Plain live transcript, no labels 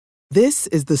This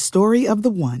is the story of the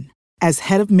one. As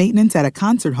head of maintenance at a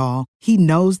concert hall, he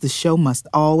knows the show must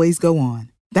always go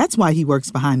on. That's why he works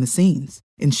behind the scenes,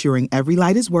 ensuring every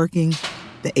light is working,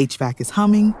 the HVAC is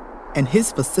humming, and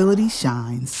his facility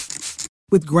shines.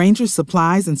 With Grainger's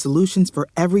supplies and solutions for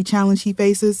every challenge he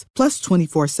faces, plus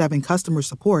 24/7 customer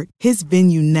support, his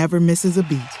venue never misses a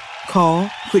beat. Call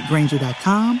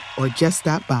quickgrainger.com or just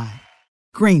stop by.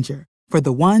 Grainger, for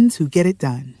the ones who get it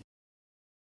done.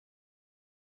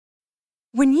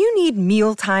 When you need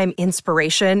mealtime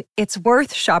inspiration, it's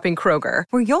worth shopping Kroger,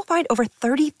 where you'll find over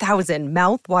 30,000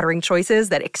 mouth-watering choices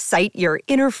that excite your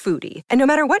inner foodie. And no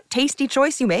matter what tasty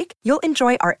choice you make, you'll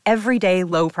enjoy our everyday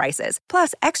low prices,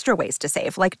 plus extra ways to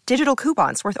save, like digital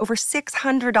coupons worth over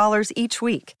 $600 each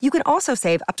week. You can also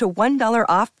save up to $1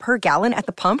 off per gallon at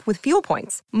the pump with fuel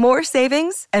points. More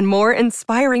savings and more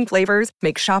inspiring flavors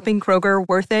make shopping Kroger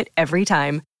worth it every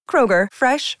time. Kroger,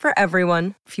 fresh for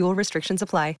everyone. Fuel restrictions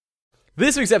apply.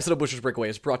 This week's episode of Blueshirts Breakaway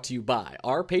is brought to you by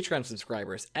our Patreon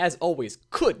subscribers. As always,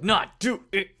 could not do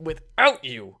it without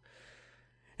you.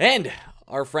 And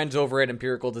our friends over at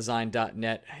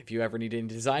empiricaldesign.net. If you ever need any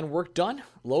design work done,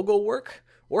 logo work,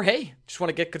 or hey, just want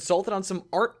to get consulted on some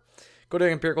art, go to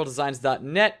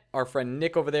empiricaldesigns.net. Our friend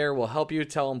Nick over there will help you.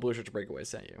 Tell him Blueshirts Breakaway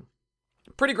sent you.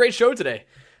 Pretty great show today.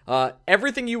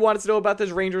 Everything you wanted to know about this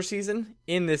Ranger season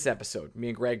in this episode. Me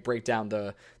and Greg break down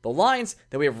the lines.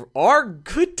 Then we have our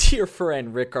good dear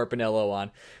friend Rick Carpinello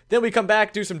on. Then we come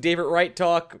back, do some David Wright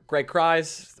talk. Greg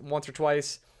cries once or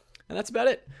twice. And that's about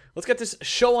it. Let's get this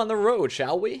show on the road,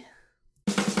 shall we?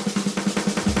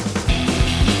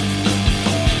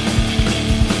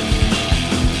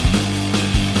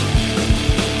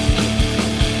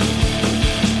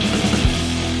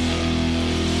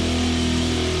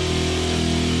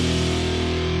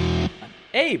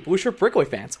 Hey, Blue Shirt Breakaway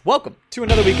fans, welcome to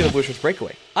another week of the Blue Shirts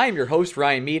Breakaway. I am your host,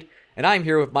 Ryan Mead, and I am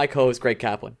here with my co-host, Greg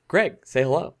Kaplan. Greg, say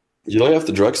hello. You lay off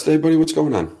the drugs today, buddy? What's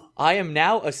going on? I am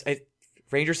now,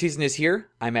 Ranger season is here.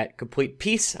 I'm at complete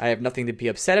peace. I have nothing to be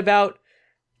upset about.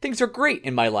 Things are great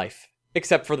in my life,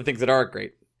 except for the things that aren't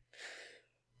great.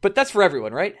 But that's for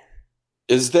everyone, right?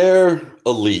 Is there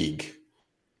a league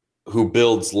who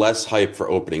builds less hype for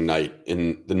opening night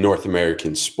in the North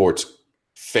American sports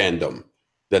fandom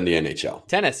than the NHL?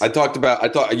 Tennis. I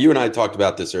thought you and I talked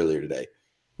about this earlier today.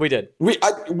 We did.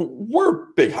 We're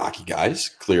big hockey guys,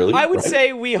 clearly. I would right?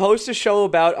 say we host a show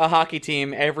about a hockey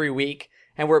team every week,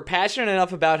 and we're passionate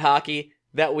enough about hockey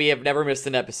that we have never missed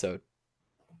an episode.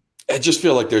 I just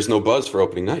feel like there's no buzz for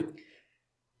opening night.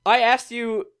 I asked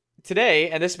you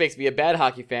today, and this makes me a bad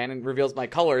hockey fan and reveals my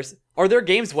colors, are there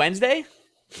games Wednesday?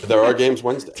 There are games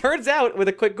Wednesday. Turns out, with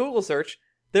a quick Google search,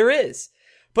 there is.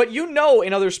 But you know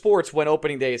in other sports when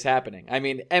opening day is happening. I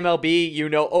mean, MLB, you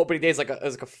know opening day is like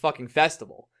a fucking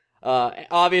festival.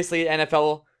 Obviously,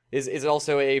 NFL is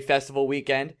also a festival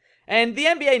weekend. And the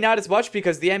NBA not as much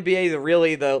because the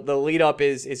NBA, the lead up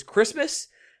is Christmas.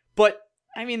 But,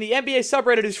 I mean, the NBA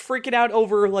subreddit is freaking out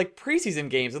over like preseason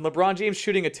games and LeBron James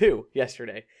shooting a 2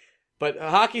 yesterday. But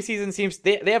hockey season seems,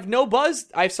 they have no buzz.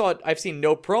 I've seen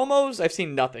no promos. I've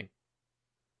seen nothing.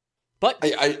 But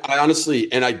I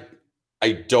honestly, and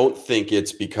I don't think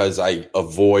it's because I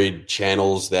avoid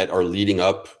channels that are leading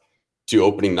up to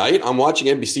opening night. I'm watching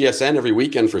NBCSN every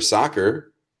weekend for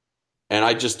soccer, and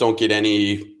I just don't get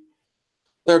any.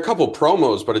 There are a couple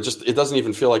promos, but it doesn't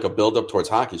even feel like a build up towards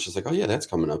hockey. It's just like, oh yeah, that's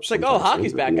coming up. It's like, oh,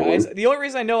 hockey's back, guys. The only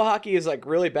reason I know hockey is like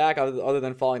really back, other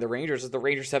than following the Rangers, is the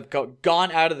Rangers have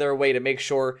gone out of their way to make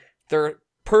sure they're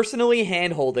personally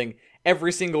hand-holding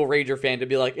every single Ranger fan to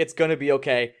be like, it's going to be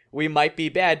okay. We might be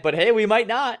bad, but hey, we might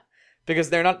not.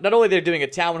 Because they're not only they're doing a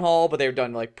town hall, but they've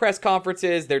done like press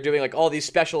conferences. They're doing like all these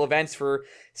special events for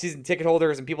season ticket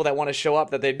holders and people that want to show up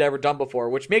that they've never done before,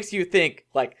 which makes you think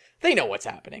like they know what's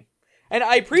happening. And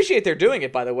I appreciate they're doing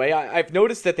it, by the way. I've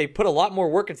noticed that they put a lot more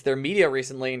work into their media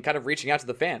recently and kind of reaching out to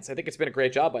the fans. I think it's been a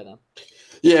great job by them.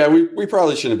 Yeah, we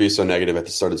probably shouldn't be so negative at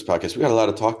the start of this podcast. We got a lot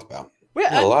to talk about.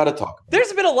 A lot of talk.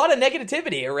 There's been a lot of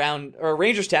negativity around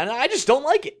Rangers Town, and I just don't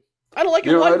like it. I don't like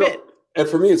it one bit. And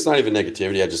for me, it's not even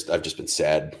negativity. I've just been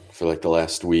sad for like the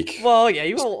last week. Well, yeah,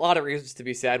 you have a lot of reasons to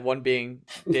be sad. One being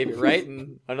David Wright,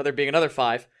 and another being another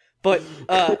 5. But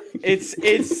it's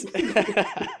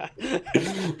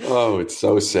oh, it's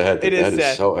so sad. It is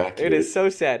sad. Is so accurate. It is so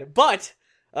sad. But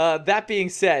that being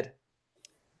said,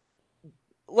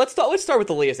 let's start with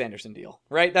the Elias Anderson deal,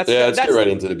 right? Let's get right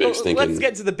into the big stinking. Let's get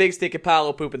into the big stinking pile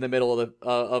of poop in the middle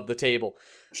of the table.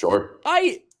 Sure.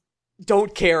 I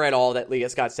don't care at all that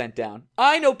Elias got sent down.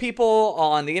 I know people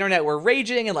on the internet were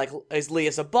raging and like, is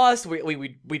Elias a bust?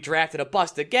 We drafted a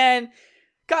bust again.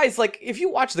 Guys, like, if you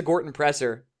watch the Gorton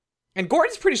presser, And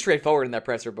Gordon's pretty straightforward in that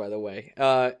presser, by the way.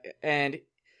 And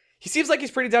he seems like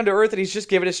he's pretty down to earth, and he's just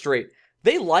giving it straight.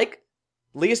 They like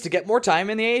Lias to get more time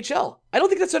in the AHL. I don't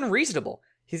think that's unreasonable.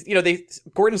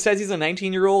 Gordon says he's a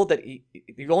 19-year-old, that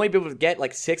he'll only be able to get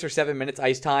like 6 or 7 minutes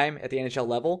ice time at the NHL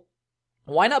level.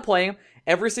 Why not play him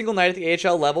every single night at the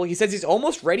AHL level? He says he's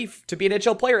almost ready to be an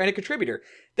NHL player and a contributor.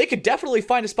 They could definitely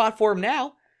find a spot for him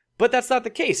now, but that's not the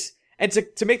case. And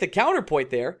to make the counterpoint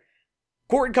there,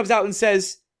 Gordon comes out and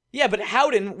says, yeah, but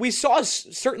Howden, we saw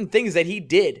certain things that he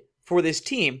did for this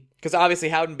team, because obviously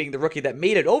Howden being the rookie that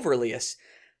made it over Lias,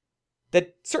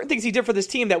 that certain things he did for this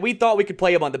team that we thought we could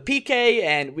play him on the PK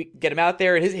and we could get him out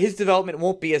there and his development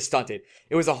won't be as stunted.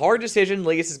 It was a hard decision.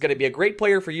 Lias is going to be a great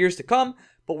player for years to come,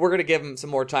 but we're going to give him some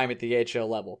more time at the AHL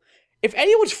level. If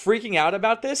anyone's freaking out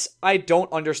about this, I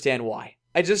don't understand why.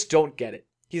 I just don't get it.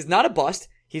 He's not a bust.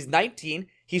 He's 19.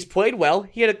 He's played well.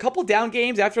 He had a couple down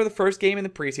games after the first game in the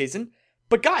preseason.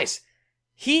 But guys,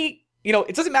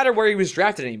 it doesn't matter where he was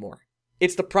drafted anymore.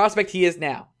 It's the prospect he is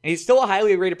now. And he's still a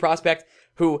highly rated prospect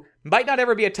who might not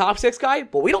ever be a top 6 guy,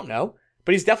 but we don't know.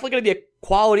 But he's definitely going to be a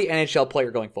quality NHL player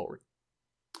going forward.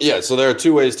 Yeah, so there are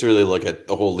two ways to really look at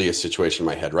the whole Lias situation in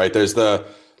my head, right? There's the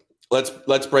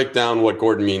let's break down what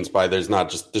Gordon means by there's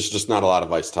just not a lot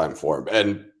of ice time for him.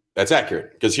 And that's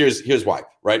accurate, because here's why,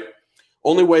 right?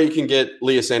 Only way you can get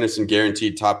Lias Andersson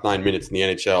guaranteed top 9 minutes in the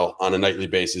NHL on a nightly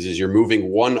basis is you're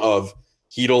moving one of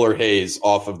Chytil or Hayes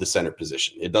off of the center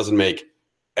position. It doesn't make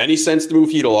any sense to move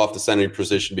Chytil off the center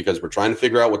position because we're trying to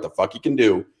figure out what the fuck he can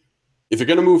do. If you're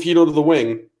going to move Chytil to the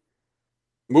wing,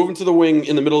 move him to the wing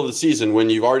in the middle of the season when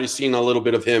you've already seen a little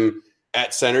bit of him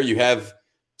at center. You have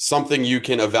something you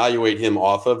can evaluate him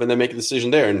off of and then make a decision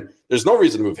there. And there's no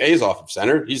reason to move Hayes off of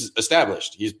center. He's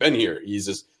established. He's been here.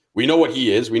 We know what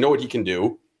he is. We know what he can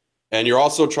do. And you're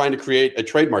also trying to create a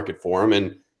trade market for him.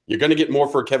 And you're going to get more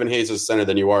for Kevin Hayes as center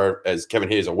than you are as Kevin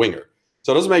Hayes a winger.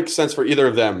 So it doesn't make sense for either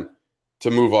of them to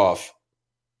move off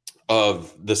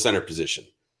of the center position.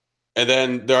 And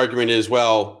then the argument is,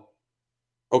 well,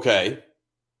 okay,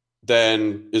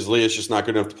 then is Lias just not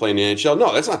good enough to play in the NHL?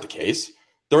 No, that's not the case.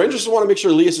 The Rangers want to make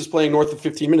sure Lias is playing north of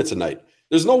 15 minutes a night.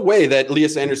 There's no way that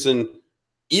Lias Andersson,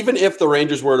 even if the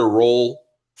Rangers were to roll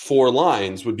 4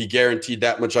 lines, would be guaranteed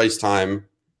that much ice time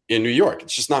in New York.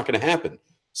 It's just not going to happen.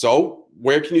 So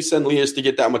where can you send Lias to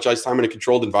get that much ice time in a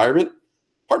controlled environment?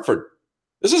 Hartford.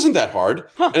 This isn't that hard.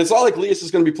 And it's not like Lias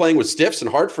is going to be playing with stiffs in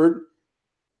Hartford.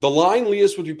 The line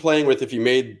Lias would be playing with if he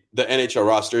made the NHL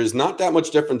roster is not that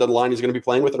much different than the line he's going to be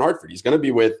playing with in Hartford. He's going to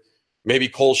be with maybe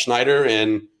Cole Schneider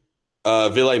and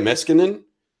Ville Meskinen.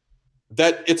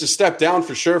 That it's a step down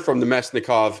for sure from the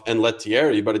Mesnikov and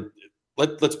Lettieri, but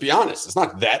let's be honest, it's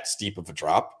not that steep of a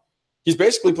drop. He's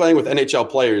basically playing with NHL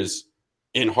players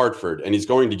in Hartford, and he's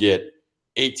going to get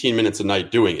 18 minutes a night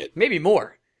doing it. Maybe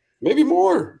more.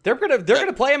 They're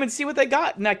gonna play him and see what they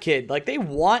got in that kid. Like,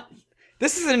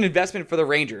 this is an investment for the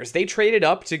Rangers. They traded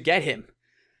up to get him.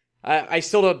 I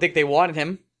still don't think they wanted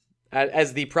him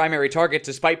as the primary target,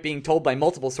 despite being told by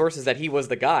multiple sources that he was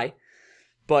the guy.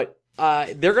 But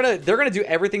they're gonna do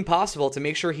everything possible to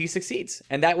make sure he succeeds,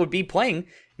 and that would be playing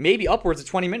maybe upwards of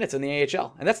 20 minutes in the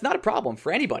AHL, and that's not a problem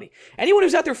for anybody. Anyone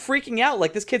who's out there freaking out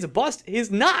like this kid's a bust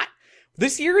is not.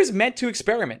 This year is meant to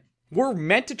experiment. We're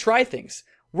meant to try things.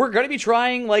 We're gonna be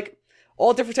trying like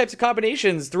all different types of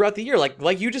combinations throughout the year,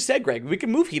 like you just said, Greg. We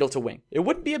can move Chytil to wing. It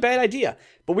wouldn't be a bad idea,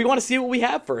 but we want to see what we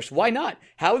have first. Why not?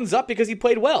 Howden's up because he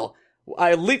played well.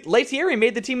 Lettieri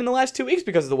made the team in the last 2 weeks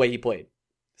because of the way he played.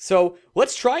 So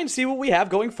let's try and see what we have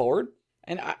going forward,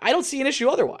 and I don't see an issue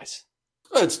otherwise.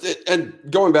 And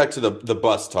going back to the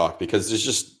bus talk, because it's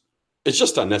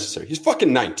just unnecessary. He's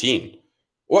fucking 19.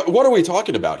 What are we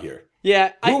talking about here?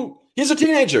 Yeah, he's a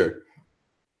teenager.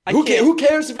 Who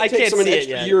cares if it takes him an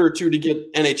extra year or two to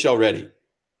get NHL ready?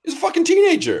 He's a fucking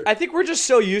teenager. I think we're just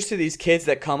so used to these kids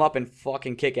that come up and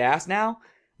fucking kick ass now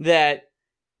that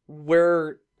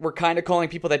we're kind of calling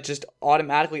people that just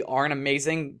automatically aren't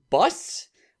amazing busts,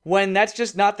 when that's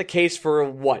just not the case for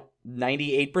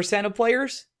 98% of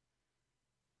players.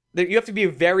 You have to be a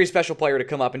very special player to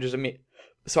come up and just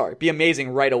be amazing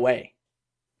right away.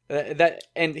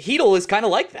 And Chytil is kind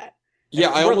of like that. Yeah,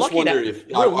 I almost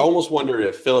wonder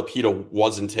if Filip Chytil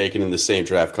wasn't taken in the same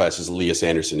draft class as Lias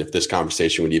Andersson, if this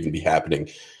conversation would even be happening.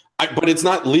 But it's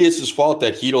not Lias's fault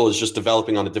that Chytil is just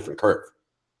developing on a different curve.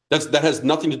 That has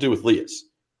nothing to do with Lias.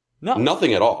 No,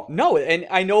 nothing at all. No, and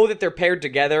I know that they're paired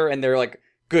together and they're like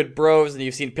good bros, and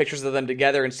you've seen pictures of them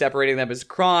together, and separating them is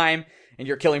crime. And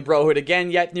you're killing brohood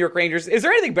again. Yet New York Rangers, is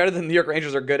there anything better than the New York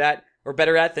Rangers are good at or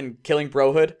better at than killing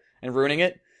brohood and ruining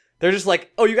it? They're just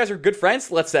like, oh, you guys are good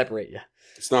friends? Let's separate you.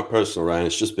 It's not personal, Ryan.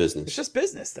 It's just business. It's just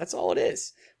business. That's all it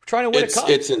is. We're trying to win a cup.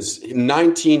 It's a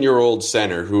 19-year-old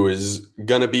center who is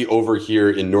going to be over here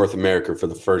in North America for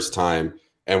the first time,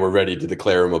 and we're ready to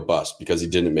declare him a bust because he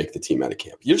didn't make the team out of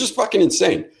camp. You're just fucking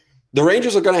insane. The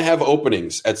Rangers are going to have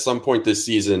openings at some point this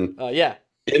season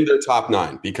in their top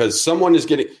 9 because someone is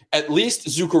getting – at least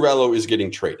Zuccarello is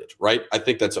getting traded, right? I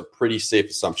think that's a pretty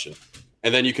safe assumption.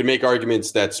 And then you can make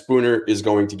arguments that Spooner is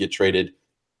going to get traded.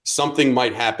 Something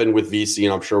might happen with VC,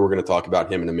 and I'm sure we're going to talk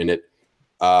about him in a minute.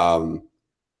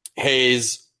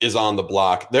 Hayes is on the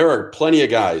block. There are plenty of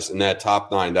guys in that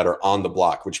top 9 that are on the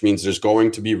block, which means there's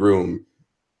going to be room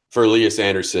for Elias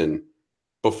Anderson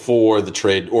before the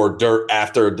trade or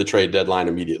after the trade deadline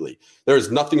immediately. There is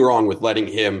nothing wrong with letting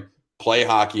him play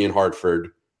hockey in Hartford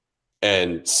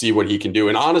and see what he can do.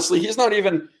 And honestly, he's not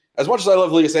even, as much as I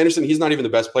love Elias Anderson, he's not even the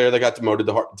best player that got demoted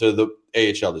to the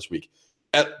AHL this week.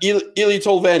 Eli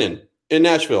Tolvanen in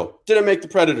Nashville didn't make the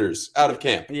Predators out of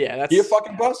camp. Yeah, that's he a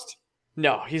fucking bust?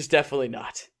 No, he's definitely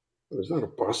not. He's not a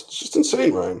bust. It's just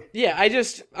insane, Ryan. Yeah,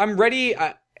 I'm ready.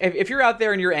 If you're out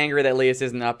there and you're angry that Elias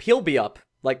isn't up, he'll be up.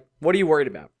 Like, what are you worried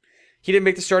about? He didn't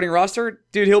make the starting roster?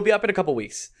 Dude, he'll be up in a couple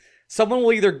weeks. Someone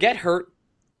will either get hurt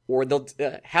or they'll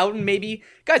Howden maybe.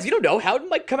 Guys, you don't know. Howden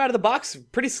might come out of the box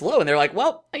pretty slow, and they're like,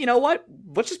 well, you know what?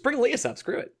 Let's just bring Elias up.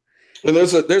 Screw it. And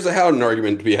there's a Howden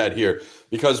argument to be had here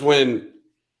because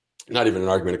not even an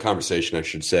argument, a conversation, I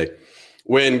should say.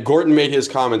 When Gorton made his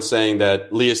comments saying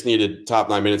that Elias needed top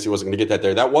 9 minutes, he wasn't going to get that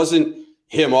there. That wasn't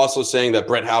him also saying that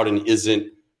Brett Howden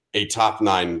isn't a top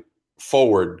 9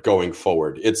 forward going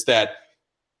forward. It's that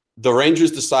the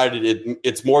Rangers decided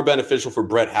it's more beneficial for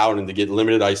Brett Howden to get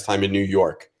limited ice time in New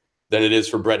York than it is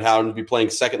for Brett Howden to be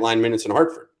playing second line minutes in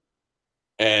Hartford.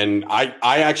 And I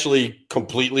actually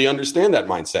completely understand that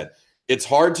mindset. It's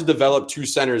hard to develop 2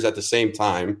 centers at the same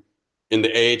time in the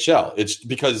AHL. It's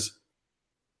because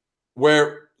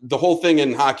where the whole thing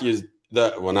in hockey is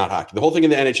the whole thing in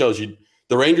the NHL is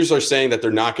the Rangers are saying that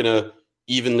they're not going to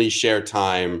evenly share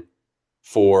time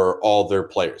for all their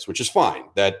players, which is fine.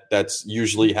 That's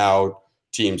usually how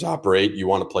teams operate. You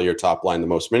want to play your top line the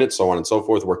most minutes, so on and so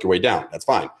forth, work your way down. That's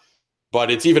fine.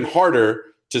 But it's even harder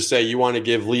to say you want to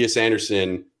give Elias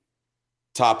Anderson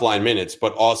top line minutes,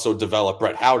 but also develop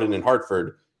Brett Howden in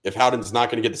Hartford if Howden's not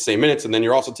going to get the same minutes, and then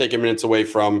you're also taking minutes away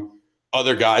from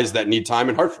other guys that need time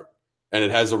in Hartford. And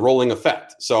it has a rolling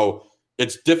effect. So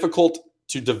it's difficult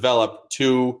to develop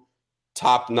 2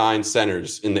 top 9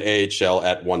 centers in the AHL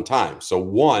at one time. So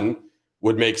one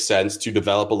would make sense to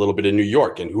develop a little bit in New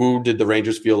York. And who did the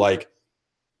Rangers feel like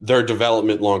their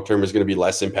development long-term is going to be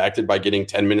less impacted by getting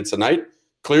 10 minutes a night?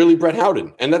 Clearly Brett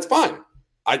Howden. And that's fine.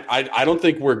 I don't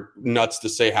think we're nuts to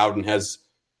say Howden has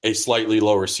a slightly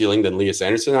lower ceiling than Elias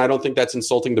Anderson. I don't think that's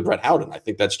insulting to Brett Howden. I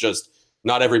think that's just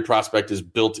not every prospect is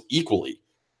built equally.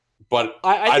 But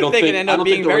I think they can end up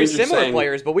being very similar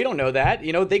players, but we don't know that.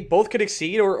 You know, they both could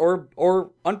exceed or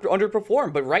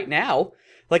underperform. But right now,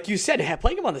 like you said,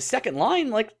 playing him on the second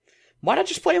line, like, why not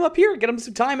just play him up here? Get him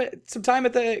some time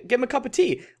give him a cup of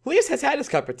tea. Elias has had his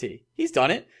cup of tea. He's done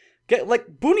it.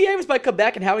 Booney Evans might come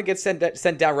back and Howden gets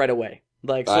sent down right away.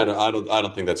 Like, so, I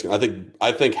don't think that's good.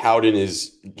 I think Howden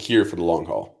is here for the long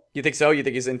haul. You think so? You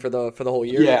think he's in for the whole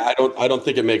year? Yeah, I don't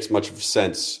think it makes much of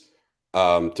sense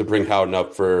to bring Howden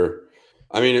up for.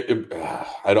 I mean,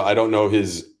 I don't know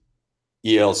his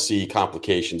ELC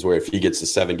complications where if he gets to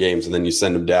 7 games and then you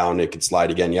send him down, it could slide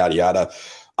again, yada yada.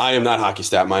 I am not hockey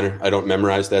stat miner. I don't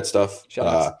memorize that stuff.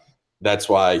 That's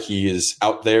why he is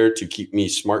out there to keep me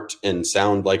smart and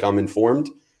sound like I'm informed.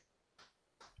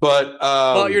 But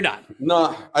well, you're not.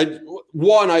 No,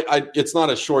 it's not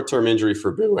a short-term injury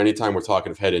for Boo. Anytime we're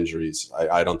talking of head injuries,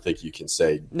 I don't think you can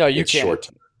say no. You it's can't.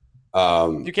 Short-term.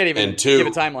 You can't even give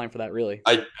a timeline for that, really.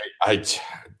 I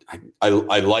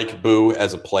like Boo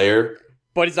as a player,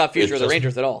 but he's not future of the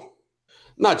Rangers at all.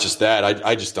 Not just that.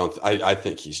 I just don't. I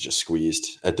think he's just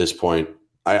squeezed at this point.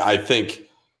 I think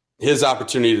his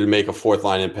opportunity to make a 4th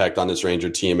line impact on this Ranger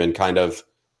team and kind of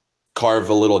carve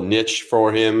a little niche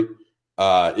for him,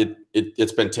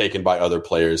 it's been taken by other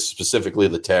players, specifically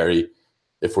Lettieri,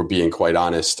 if we're being quite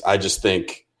honest. I just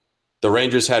think the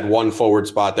Rangers had one forward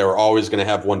spot. They were always going to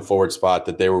have one forward spot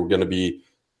that they were going to be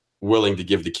willing to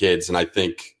give the kids. And I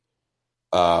think,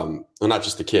 well, not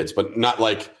just the kids, but not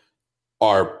like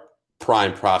our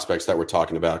prime prospects that we're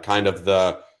talking about. Kind of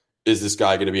is this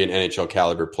guy going to be an NHL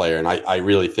caliber player? And I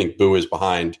really think Boo is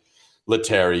behind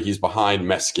Lettieri. He's behind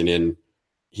Meskinen.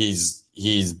 He's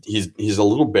a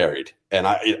little buried. And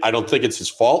I don't think it's his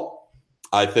fault.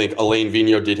 I think Alain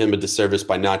Vigneault did him a disservice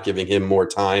by not giving him more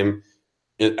time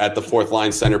at the 4th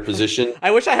line center position.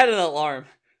 I wish I had an alarm.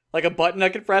 Like a button I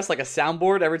could press, like a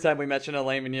soundboard every time we mention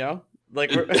Alain Vigneault.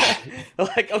 Like, we're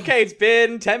like, okay, it's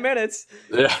been 10 minutes.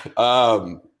 Yeah.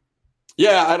 I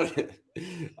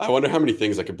wonder how many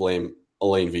things I could blame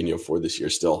Alain Vigneault for this year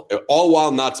still, all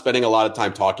while not spending a lot of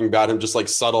time talking about him, just like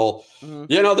subtle,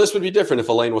 this would be different if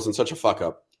Alain wasn't such a fuck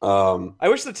up. I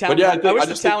wish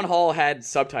the town hall had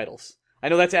subtitles. I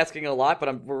know that's asking a lot,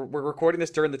 but we're recording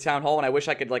this during the town hall, and I wish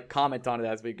I could like comment on it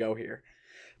as we go here.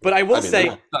 But I will say,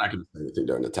 I can say anything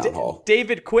during the town hall.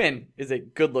 David Quinn is a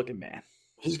good-looking man.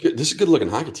 He's good. This is a good-looking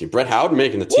hockey team. Brett Howden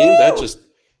making the team. Woo! That just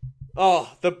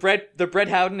the Brett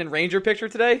Howden and Ranger picture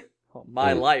today. Oh,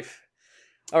 my life.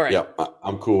 All right. Yeah,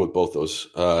 I'm cool with both those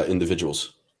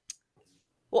individuals.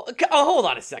 Well, hold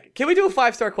on a second. Can we do a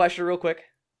 5-star question real quick?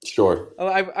 Sure.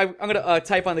 I'm going to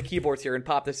type on the keyboards here and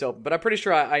pop this open, but I'm pretty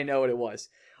sure I know what it was.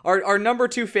 Our number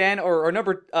 2 fan, or our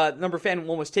number fan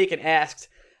one was taken, asked,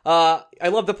 I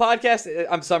love the podcast.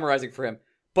 I'm summarizing for him.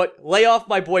 But lay off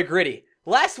my boy Gritty.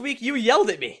 Last week you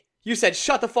yelled at me. You said,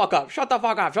 shut the fuck up. Shut the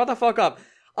fuck up. Shut the fuck up.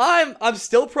 I'm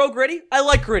still pro Gritty. I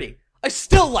like Gritty. I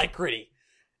still like Gritty.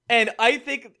 And I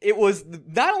think it was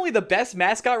not only the best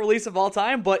mascot release of all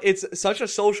time, but it's such a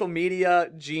social media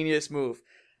genius move.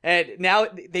 And now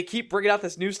they keep bringing out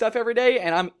this new stuff every day,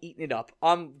 and I'm eating it up.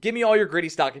 Give me all your Gritty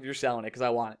stock if you're selling it, because I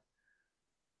want it.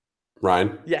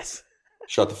 Ryan? Yes.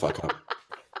 Shut the fuck up.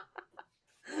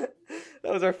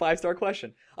 That was our 5-star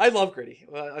question. I love Gritty.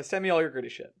 Send me all your Gritty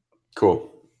shit.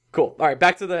 Cool. All right,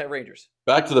 back to the Rangers.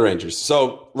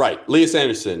 So, right, Elias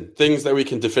Anderson, things that we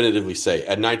can definitively say.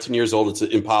 At 19 years old, it's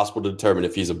impossible to determine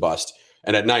if he's a bust.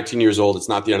 And at 19 years old, it's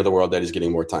not the end of the world that he's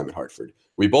getting more time at Hartford.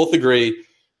 We both agree.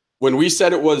 When we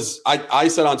said it was, I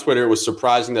said on Twitter, it was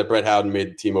surprising that Brett Howden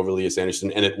made the team over Elias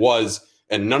Anderson, and it was,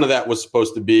 and none of that was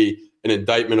supposed to be an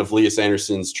indictment of Elias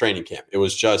Anderson's training camp. It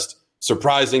was just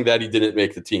surprising that he didn't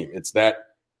make the team. It's that.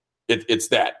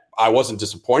 I wasn't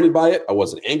disappointed by it. I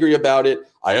wasn't angry about it.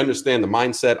 I understand the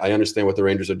mindset. I understand what the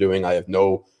Rangers are doing. I have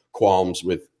no qualms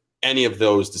with any of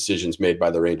those decisions made by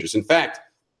the Rangers. In fact,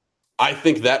 I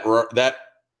think that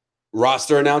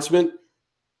roster announcement,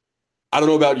 I don't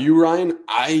know about you, Ryan,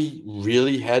 I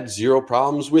really had zero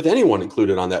problems with anyone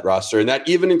included on that roster, and that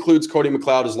even includes Cody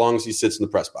McLeod as long as he sits in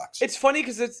the press box. It's funny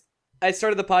because I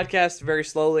started the podcast very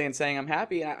slowly and saying I'm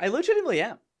happy, and I legitimately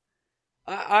am.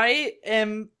 I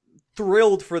am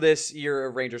thrilled for this year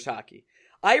of Rangers hockey.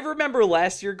 I remember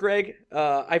last year, Greg,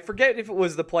 I forget if it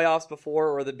was the playoffs before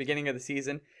or the beginning of the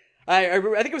season. I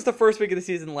think it was the first week of the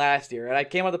season last year, and I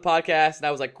came on the podcast, and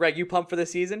I was like, Greg, you pumped for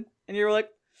this season? And you were like,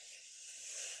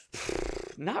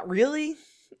 not really.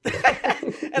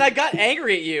 And I got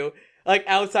angry at you, like,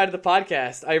 outside of the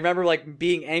podcast. I remember, like,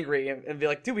 being angry and be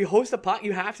like, dude, we host a pod.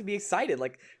 You have to be excited.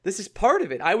 Like, this is part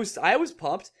of it. I was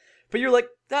pumped, but you're like,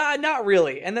 not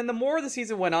really. And then the more the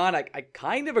season went on, I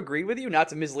kind of agreed with you, not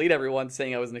to mislead everyone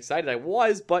saying I wasn't excited. I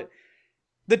was, but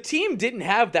the team didn't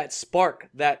have that spark,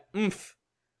 that oomph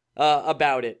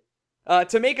about it.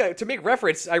 To make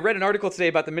reference, I read an article today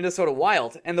about the Minnesota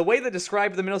Wild, and the way they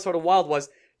described the Minnesota Wild was,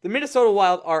 the Minnesota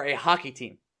Wild are a hockey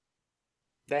team.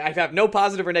 I have no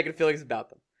positive or negative feelings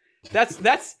about them.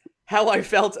 That's how I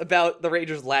felt about the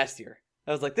Rangers last year.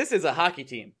 I was like, this is a hockey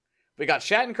team. We got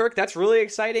Shattenkirk. That's really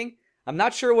exciting. I'm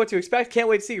not sure what to expect. Can't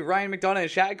wait to see Ryan McDonagh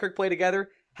and Shattenkirk play together,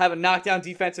 have a knockdown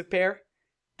defensive pair.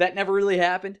 That never really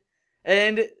happened.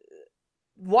 And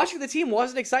watching the team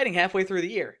wasn't exciting halfway through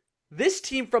the year. This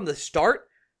team from the start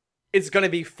is going to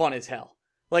be fun as hell.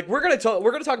 Like, we're going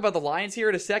to talk about the Lions here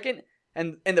in a second,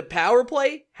 and the power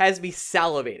play has me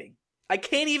salivating. I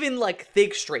can't even, like,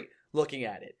 think straight looking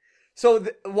at it. So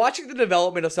watching the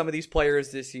development of some of these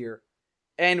players this year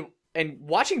and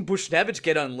watching Buchnevich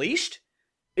get unleashed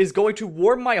is going to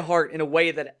warm my heart in a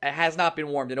way that has not been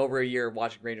warmed in over a year of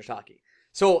watching Rangers hockey.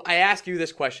 So I ask you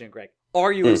this question, Greg.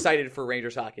 Are you excited for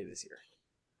Rangers hockey this year?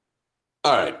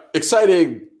 All right.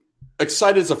 Excited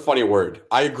is a funny word.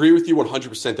 I agree with you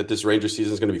 100% that this Rangers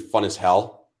season is going to be fun as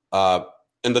hell.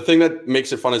 And the thing that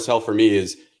makes it fun as hell for me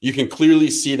is you can clearly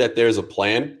see that there's a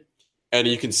plan, and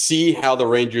you can see how the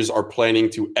Rangers are planning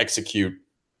to execute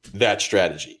that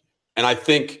strategy. And I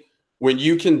think when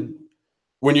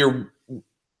you're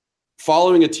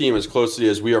following a team as closely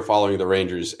as we are following the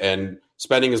Rangers and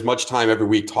spending as much time every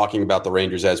week talking about the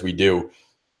Rangers as we do,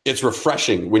 it's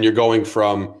refreshing when you're going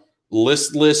from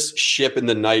listless ship in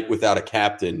the night without a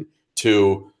captain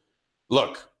to,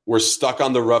 look, we're stuck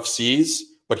on the rough seas,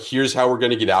 but here's how we're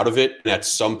going to get out of it. And at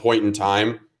some point in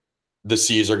time, the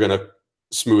seas are going to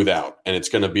smooth out and it's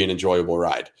going to be an enjoyable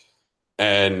ride.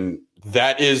 And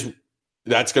that's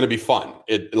going to be fun.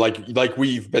 It like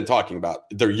we've been talking about,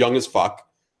 they're young as fuck.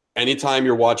 Anytime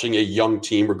you're watching a young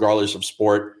team, regardless of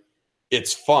sport,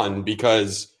 it's fun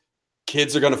because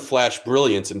kids are going to flash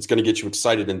brilliance and it's going to get you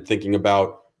excited and thinking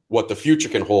about what the future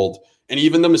can hold. And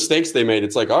even the mistakes they made,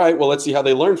 it's like, all right, well, let's see how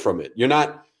they learn from it. You're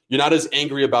not as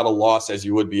angry about a loss as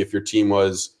you would be if your team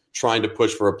was trying to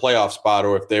push for a playoff spot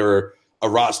or if they were a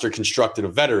roster constructed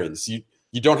of veterans.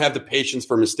 You don't have the patience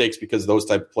for mistakes because those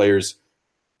type of players,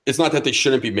 it's not that they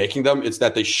shouldn't be making them, it's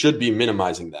that they should be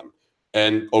minimizing them.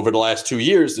 And over the last 2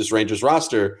 years, this Rangers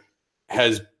roster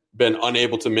has been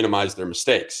unable to minimize their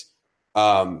mistakes.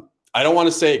 I don't want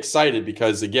to say excited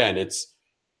because, again,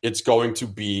 it's going to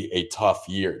be a tough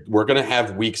year. We're going to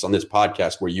have weeks on this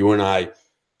podcast where you and I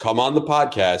come on the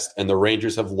podcast and the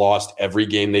Rangers have lost every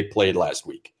game they played last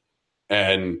week.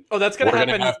 And that's going to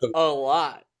happen a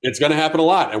lot. It's going to happen a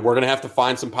lot, and we're going to have to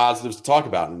find some positives to talk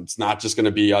about. And it's not just going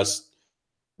to be us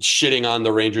shitting on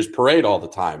the Rangers parade all the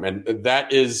time. And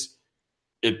that is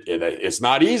it's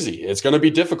not easy. It's going to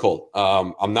be difficult.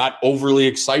 I'm not overly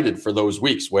excited for those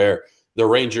weeks where the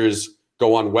Rangers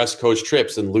go on West Coast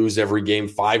trips and lose every game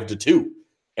 5-2.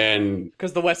 And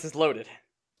because the West is loaded.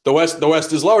 The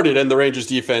West is loaded, and the Rangers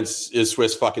defense is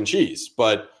Swiss fucking cheese.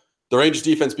 But the Rangers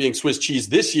defense being Swiss cheese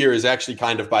this year is actually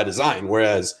kind of by design,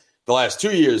 whereas the last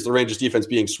 2 years, the Rangers defense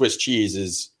being Swiss cheese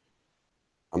is,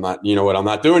 I'm not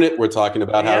doing it. We're talking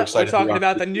about how excited we're talking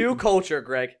about the new culture,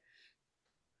 Greg.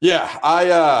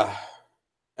 Yeah,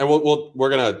 and we're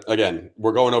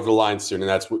going over the line soon, and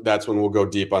that's when we'll go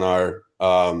deep on our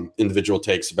individual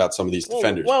takes about some of these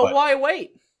defenders. Well, why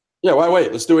wait? Yeah, why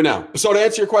wait? Let's do it now. So to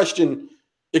answer your question,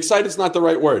 excited's not the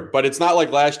right word, but it's not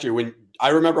like last year when I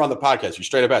remember on the podcast, you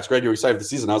straight up asked, Greg, you're excited for the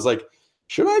season. I was like,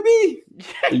 should I be?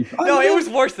 No, it was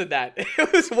worse than that.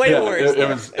 It was way worse. It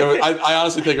was, I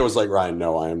honestly think it was like, Ryan,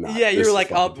 no, I am not. Yeah, you were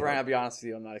like, Ryan, I'll be honest with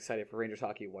you, I'm not excited for Rangers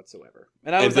hockey whatsoever.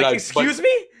 And I was like, excuse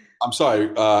me? I'm sorry.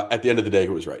 At the end of the day,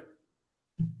 who was right?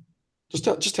 Just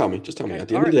tell me. Just tell me. At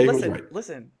the end of the day, who was right?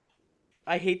 Listen,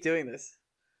 I hate doing this.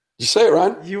 Just say it,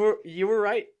 Ryan. You were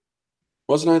right.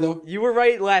 Wasn't I, though? You were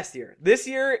right last year. This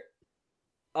year,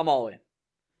 I'm all in.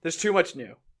 There's too much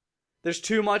new. There's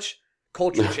too much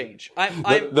culture change.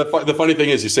 The funny thing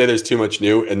is, you say there's too much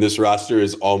new, and this roster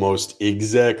is almost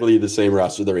exactly the same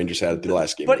roster the Rangers had at the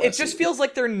last game. But it just feels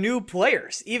like they're new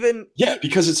players.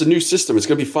 Because it's a new system. It's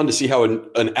going to be fun to see how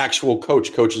an actual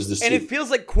coach coaches this team. And it feels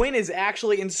like Quinn is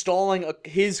actually installing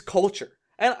his culture.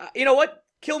 And you know what?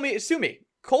 Kill me, sue me.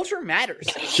 Culture matters.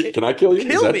 Can I kill you?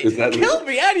 Kill me. Kill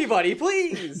me, anybody,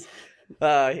 please.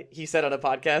 He said on a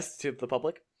podcast to the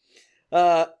public.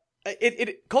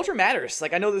 Culture matters.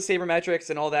 Like, I know the sabermetrics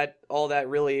and all that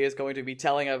really is going to be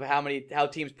telling of how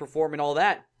teams perform and all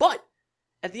that. But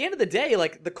at the end of the day,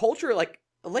 like, the culture, like,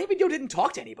 Alain Vigneault didn't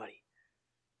talk to anybody.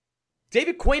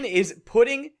 David Quinn is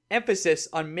putting emphasis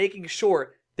on making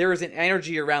sure there is an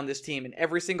energy around this team, and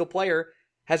every single player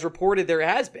has reported there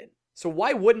has been. So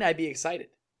why wouldn't I be excited?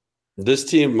 This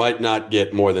team might not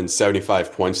get more than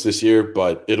 75 points this year,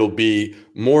 but it'll be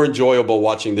more enjoyable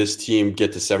watching this team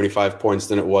get to 75 points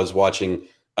than it was watching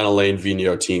an Alain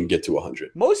Vigneault team get to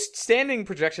 100. Most standing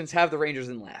projections have the Rangers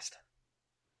in last.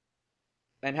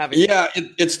 And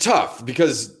it's tough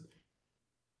because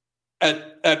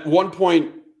at one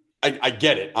point, I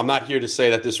get it. I'm not here to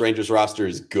say that this Rangers roster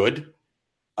is good.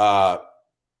 On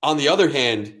the other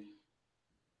hand,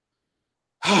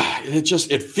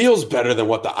 it feels better than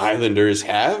what the Islanders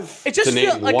have. It just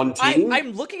feels like one team.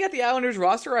 I'm looking at the Islanders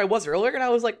roster I was earlier, and I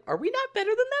was like, are we not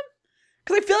better than them?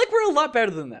 Because I feel like we're a lot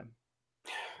better than them.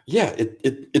 Yeah,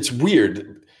 it's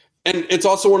weird. And it's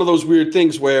also one of those weird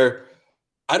things where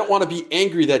I don't want to be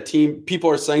angry that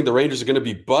people are saying the Rangers are going to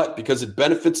be butt because it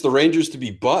benefits the Rangers to be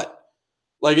butt.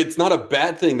 Like, it's not a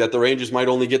bad thing that the Rangers might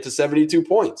only get to 72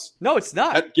 points. No, it's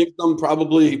not. That gives them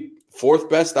probably fourth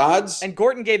best odds. And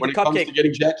Gorton gave the cupcake. Comes to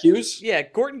getting Jack Hughes. Yeah,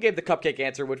 Gorton gave the cupcake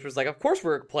answer, which was like, of course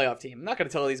we're a playoff team. I'm not going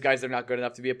to tell these guys they're not good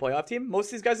enough to be a playoff team. Most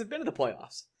of these guys have been in the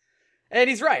playoffs. And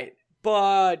he's right,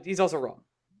 but he's also wrong.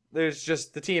 There's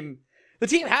just the team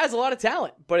has a lot of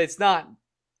talent, but it's not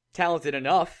talented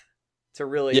enough to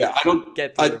really get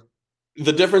through.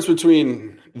 The difference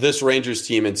between this Rangers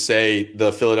team and, say,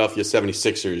 the Philadelphia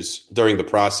 76ers during the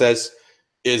process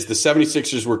is the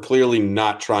 76ers were clearly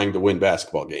not trying to win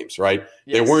basketball games, right?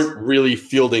 Yes. They weren't really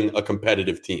fielding a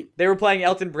competitive team. They were playing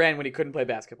Elton Brand when he couldn't play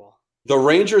basketball. The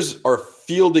Rangers are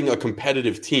fielding a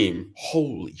competitive team.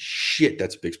 Holy shit,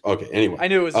 that's big. Okay, anyway. I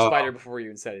knew it was a spider before you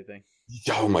even said anything.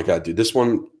 Oh my God, dude. This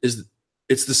one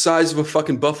it's the size of a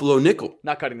fucking Buffalo nickel.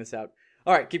 Not cutting this out.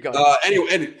 All right, keep going.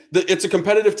 Anyway, it's a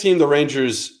competitive team the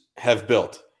Rangers have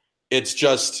built. It's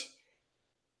just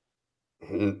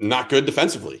not good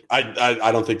defensively.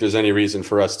 I don't think there's any reason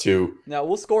for us to. No,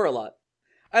 we'll score a lot.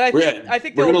 And I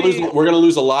think we're gonna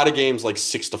lose a lot of games like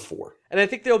 6-4. And I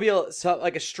think there'll be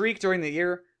a streak during the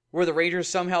year where the Rangers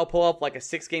somehow pull up like a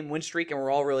 6-game win streak, and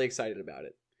we're all really excited about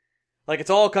it. Like it's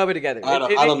all coming together. I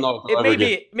don't know.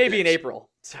 It may be in April,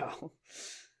 so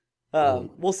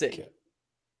we'll see. Okay.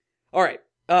 All right,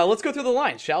 let's go through the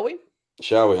lines, shall we?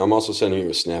 Shall we? I'm also sending you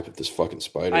a snap at this fucking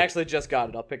spider. I actually just got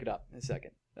it. I'll pick it up in a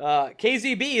second.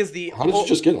 KZB is the. How did you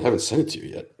just get it? I haven't sent it to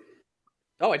you yet.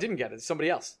 Oh, I didn't get it. It's somebody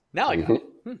else. Now I got it.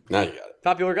 Now you got it.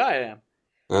 Popular guy I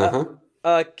am.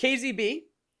 KZB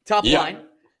top line.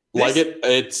 Like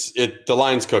the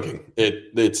line's cooking.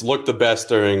 It's looked the best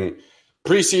during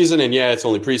preseason, and it's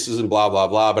only preseason, blah blah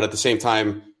blah. But at the same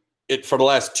time, for the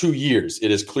last 2 years,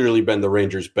 it has clearly been the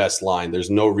Rangers' best line. There's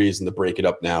no reason to break it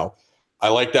up now. I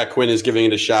like that Quinn is giving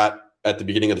it a shot at the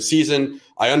beginning of the season.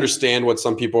 I understand what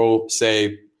some people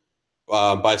say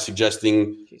by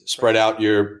suggesting spread out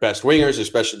your best wingers,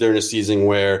 especially during a season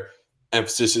where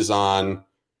emphasis is on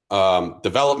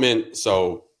development.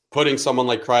 So putting someone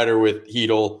like Kreider with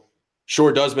Hedl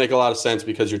sure does make a lot of sense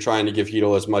because you're trying to give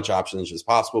Hedl as much options as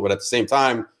possible. But at the same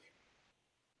time,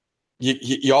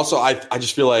 you also, I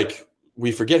just feel like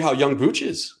we forget how young Booch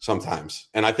is sometimes.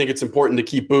 And I think it's important to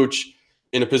keep Booch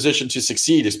in a position to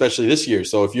succeed, especially this year.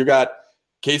 So if you got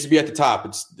KCB at the top,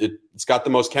 it's got the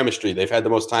most chemistry. They've had the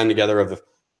most time together of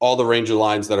all the Ranger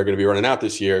lines that are going to be running out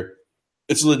this year.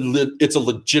 It's a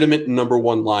legitimate number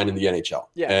one line in the NHL.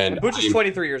 Yeah, and Booch is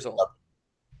 23 years old.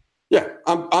 Yeah,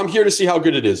 I'm here to see how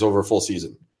good it is over a full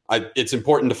season. It's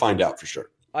important to find out for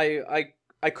sure. I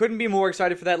couldn't be more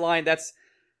excited for that line. That's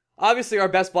obviously our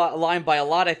best line by a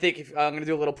lot. I think I'm going to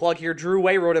do a little plug here. Drew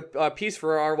Way wrote a piece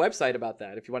for our website about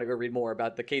that. If you want to go read more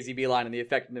about the KZB line and the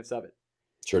effectiveness of it.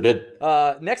 Sure did.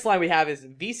 Next line we have is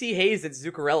VC Hayes and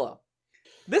Zuccarello.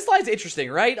 This line's interesting,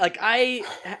 right? Like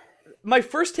my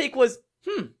first take was,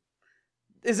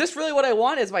 is this really what I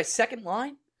want as my second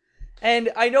line?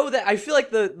 And I know that I feel like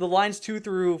the lines 2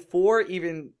 through 4,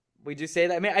 even we do say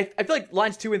that. I mean, I feel like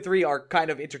lines 2 and 3 are kind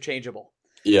of interchangeable.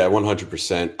 Yeah,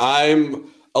 100%.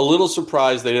 I'm a little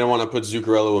surprised they didn't want to put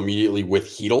Zuccarello immediately with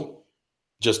Hedl.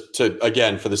 Just to,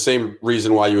 again, for the same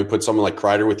reason why you would put someone like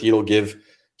Kreider with Hedl, give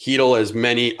Hedl as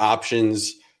many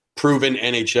options, proven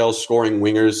NHL scoring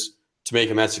wingers to make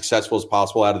him as successful as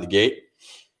possible out of the gate.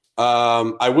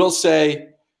 I will say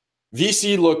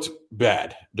VC looked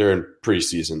bad during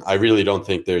preseason. I really don't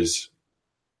think there's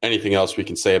anything else we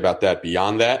can say about that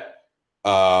beyond that.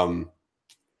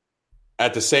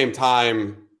 At the same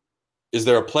time, is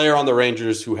there a player on the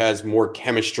Rangers who has more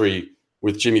chemistry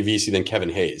with Jimmy Vesey than Kevin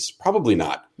Hayes? Probably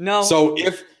not. No. So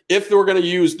if we're going to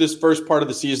use this first part of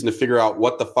the season to figure out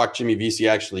what the fuck Jimmy Vesey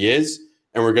actually is,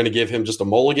 and we're going to give him just a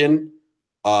mulligan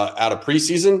out of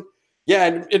preseason,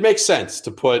 it makes sense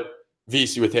to put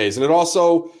Vesey with Hayes. And it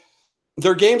also,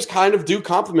 their games kind of do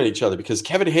complement each other because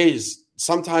Kevin Hayes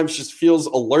sometimes just feels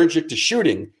allergic to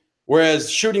shooting,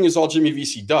 whereas shooting is all Jimmy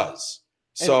Vesey does.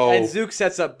 So and Zook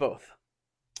sets up both.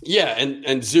 Yeah,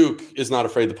 and Zook is not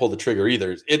afraid to pull the trigger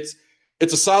either. It's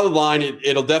a solid line.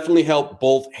 It'll definitely help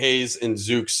both Hayes and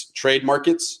Zook's trade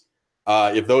markets.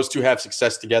 If those two have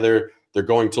success together, they're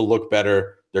going to look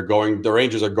better. The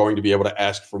Rangers are going to be able to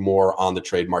ask for more on the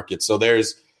trade market. So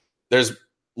there's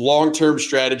long-term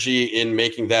strategy in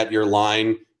making that your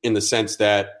line in the sense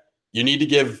that you need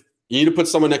to put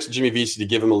someone next to Jimmy Vesey to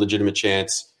give him a legitimate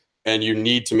chance, and you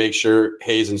need to make sure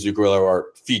Hayes and Zuccarello are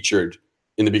featured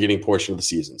in the beginning portion of the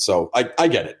season. So I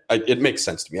get it. It makes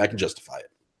sense to me. I can justify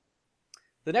it.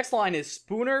 The next line is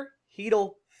Spooner,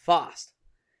 Hedl, Fost.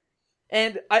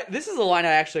 And this is a line I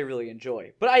actually really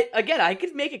enjoy. But I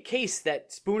could make a case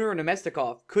that Spooner and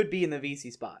Nemestikov could be in the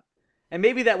VC spot. And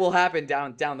maybe that will happen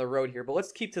down the road here. But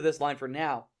let's keep to this line for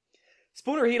now.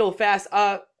 Spooner, Hedl, Fast.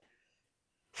 I'm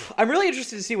really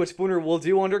interested to see what Spooner will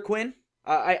do under Quinn.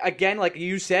 Again, like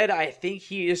you said, I think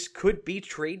he just could be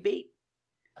trade bait.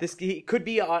 He could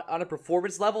be on a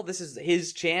performance level. This is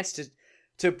his chance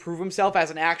to prove himself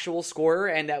as an actual scorer,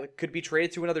 and that could be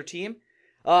traded to another team.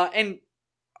 And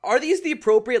are these the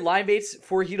appropriate line baits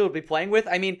for Hedl to be playing with?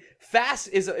 I mean, Fast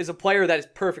is a player that is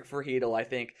perfect for Hedl, I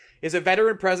think. Is a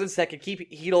veteran presence that can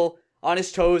keep Hedl on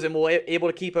his toes and will able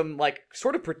to keep him like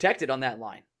sort of protected on that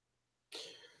line.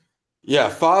 Yeah,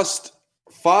 Fost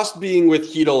being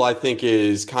with Hedl, I think,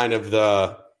 is kind of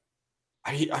the.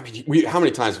 I mean, how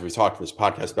many times have we talked in this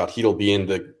podcast about Hedl being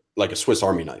like a Swiss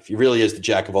Army knife? He really is the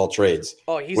jack of all trades.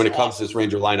 Oh, he's when it comes to this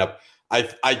Ranger lineup.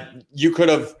 You could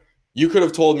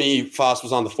have told me Fost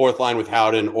was on the fourth line with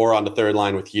Howden or on the third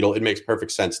line with Hedl. It makes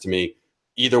perfect sense to me,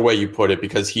 either way you put it,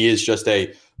 because he is just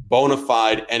a bona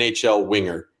fide NHL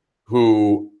winger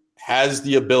who has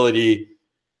the ability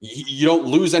You don't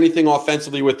lose anything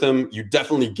offensively with him. You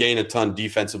definitely gain a ton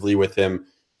defensively with him.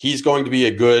 He's going to be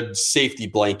a good safety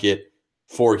blanket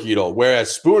for Chytil.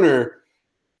 Whereas Spooner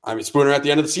at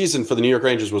the end of the season for the New York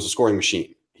Rangers was a scoring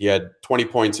machine. He had 20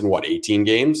 points in 18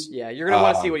 games? Yeah, you're going to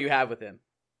want to see what you have with him.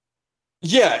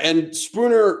 Yeah, and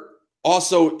Spooner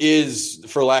also is,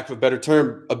 for lack of a better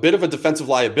term, a bit of a defensive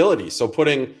liability. So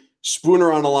putting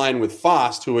Spooner on a line with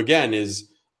Fost, who again is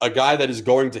a guy that is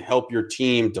going to help your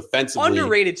team defensively.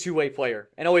 Underrated two-way player,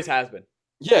 and always has been.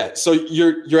 Yeah, so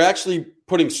you're actually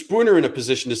putting Spooner in a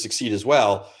position to succeed as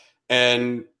well.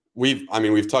 And we've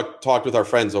talked with our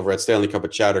friends over at Stanley Cup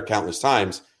of Chatter countless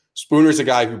times. Spooner's a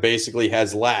guy who basically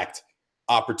has lacked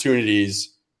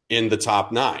opportunities in the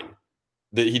top 9.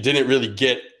 That he didn't really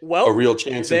get a real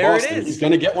chance in Boston. He's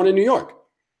going to get one in New York.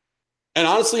 And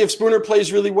honestly, if Spooner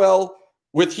plays really well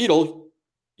with Chytil,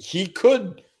 he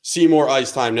could see more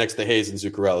ice time next to Hayes and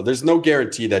Zuccarello. There's no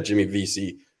guarantee that Jimmy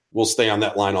Vesey will stay on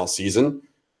that line all season.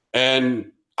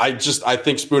 And I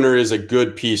think Spooner is a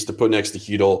good piece to put next to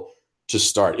Chytil to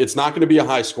start. It's not going to be a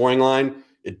high-scoring line.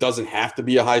 It doesn't have to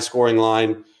be a high-scoring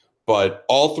line. But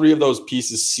all three of those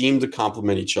pieces seem to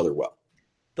complement each other well.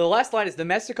 The last line is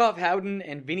Namestnikov, Howden,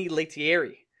 and Vinny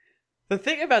Lettieri. The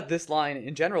thing about this line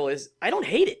in general is I don't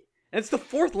hate it. And it's the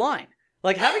fourth line.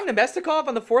 Like, having Namestnikov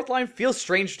on the fourth line feels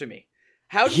strange to me.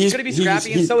 Howden's going to be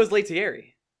scrappy, and so is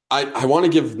Lettieri. I want to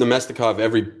give Namestnikov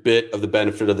every bit of the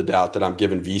benefit of the doubt that I'm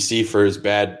giving VC for his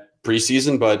bad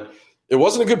preseason, but it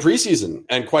wasn't a good preseason.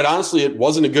 And quite honestly, it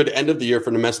wasn't a good end of the year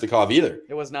for Namestnikov either.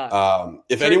 It was not.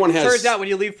 Turns out when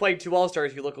you leave playing 2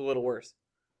 All-Stars, you look a little worse.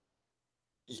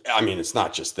 I mean, it's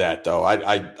not just that, though.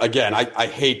 I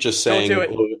hate just saying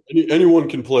anyone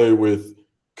can play with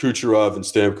Kucherov and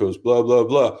Stamkos, blah, blah,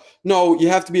 blah. No, you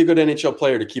have to be a good NHL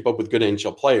player to keep up with good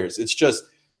NHL players. It's just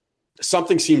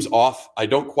something seems off. I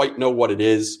don't quite know what it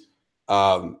is.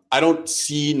 I don't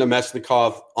see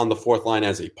Namestnikov on the fourth line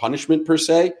as a punishment per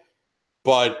se,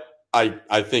 but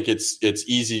I think it's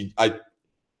easy.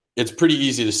 It's pretty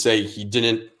easy to say he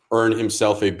didn't earn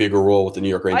himself a bigger role with the New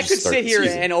York Rangers. I could sit here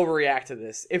and overreact to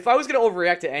this. If I was going to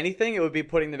overreact to anything, it would be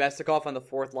putting Namestnikov on the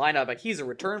fourth line. I'm like, he's a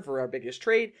return for our biggest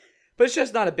trade, but it's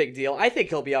just not a big deal. I think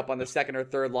he'll be up on the second or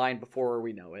third line before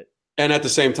we know it. And at the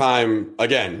same time,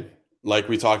 again, like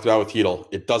we talked about with Chytil,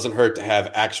 it doesn't hurt to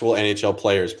have actual NHL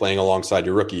players playing alongside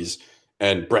your rookies.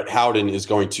 And Brett Howden is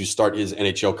going to start his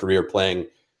NHL career playing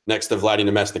next to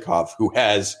Vladimir Namestnikov, who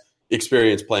has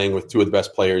experience playing with 2 of the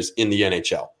best players in the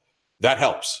NHL. That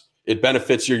helps. It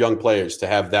benefits your young players to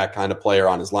have that kind of player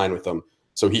on his line with them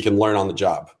so he can learn on the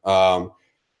job. And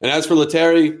as for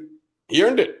Lettieri, he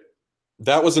earned it.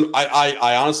 That was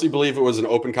I honestly believe it was an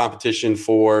open competition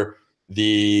for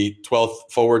the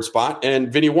 12th forward spot,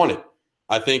 and Vinny won it.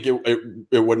 I think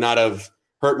it would not have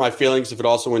hurt my feelings if it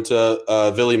also went to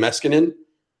Ville Meskinen.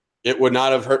 It would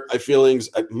not have hurt my feelings.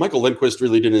 Michael Lindquist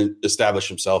really didn't establish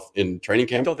himself in training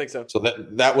camp. Don't think so. So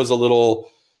that was a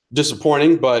little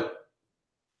disappointing, but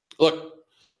look,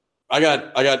 I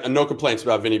got no complaints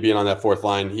about Vinny being on that fourth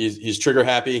line. He's trigger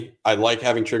happy. I like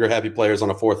having trigger happy players on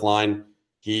a fourth line.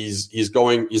 He's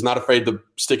not afraid to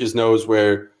stick his nose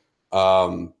where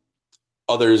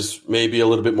others may be a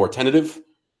little bit more tentative.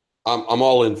 I'm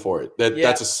all in for it.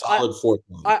 That's a solid fourth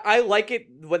line. I like it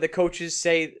when the coaches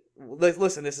say,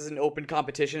 listen, this is an open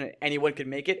competition. Anyone can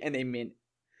make it, and they mean it.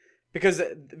 Because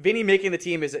Vinny making the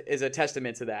team is a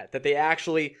testament to that they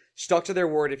actually stuck to their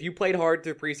word. If you played hard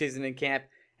through preseason and camp,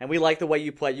 and we like the way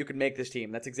you play, you can make this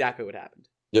team. That's exactly what happened.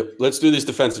 Yep. Let's do these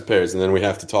defensive pairs, and then we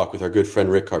have to talk with our good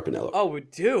friend Rick Carpinello. Oh, we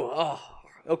do? Oh,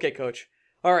 okay, Coach.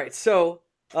 All right, so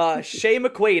Shea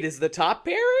McQuaid is the top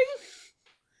pairing?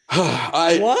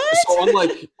 What? So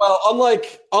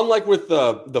unlike with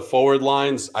the forward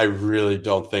lines, I really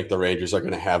don't think the Rangers are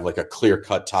going to have like a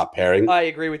clear-cut top pairing. I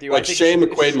agree with you. Like Shea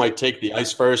McQuaid might take the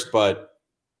ice first, but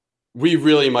we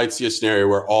really might see a scenario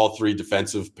where all 3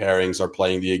 defensive pairings are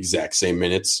playing the exact same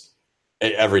minutes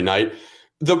every night.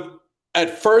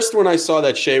 At first, when I saw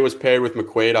that Shea was paired with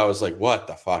McQuaid, I was like, what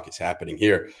the fuck is happening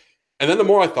here? And then the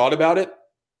more I thought about it,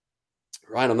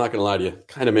 Ryan, I'm not going to lie to you, it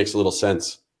kind of makes a little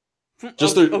sense.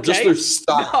 Just their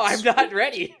styles. No, I'm not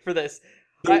ready for this.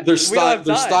 Their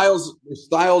styles.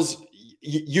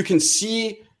 You can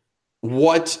see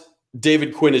what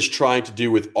David Quinn is trying to do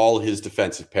with all his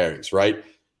defensive pairings, right?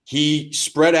 He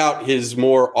spread out his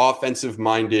more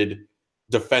offensive-minded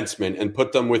defensemen and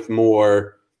put them with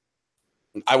more,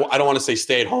 I don't want to say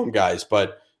stay-at-home guys,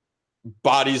 but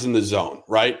bodies in the zone,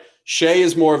 right? Shea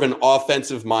is more of an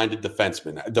offensive-minded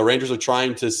defenseman. The Rangers are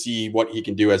trying to see what he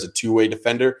can do as a two-way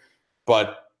defender.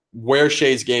 But where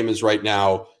Shea's game is right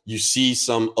now, you see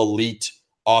some elite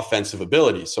offensive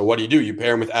ability. So what do? You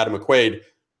pair him with Adam McQuaid,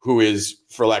 who is,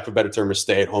 for lack of a better term, a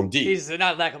stay-at-home D. He's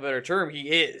not lack of a better term. He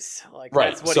is. Like, right.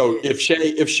 That's what so he is.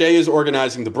 if Shea is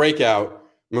organizing the breakout,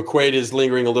 McQuaid is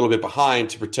lingering a little bit behind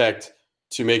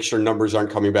to make sure numbers aren't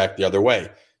coming back the other way.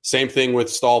 Same thing with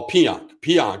Stahl Pionk.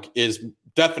 Pionk is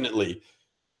definitely,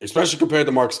 especially compared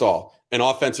to Mark Stahl, an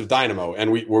offensive dynamo.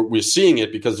 And we're seeing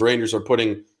it because the Rangers are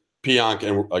putting Pionk,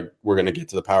 and we're going to get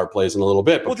to the power plays in a little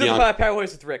bit. But we'll do the power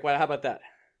plays with Rick. How about that?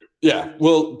 Yeah.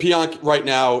 Well, Pionk right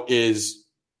now is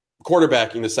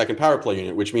quarterbacking the second power play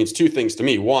unit, which means two things to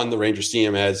me. One, the Rangers see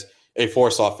him as a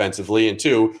force offensively. And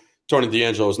two, Tony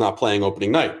DeAngelo is not playing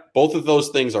opening night. Both of those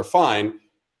things are fine.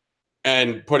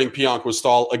 And putting Pionk with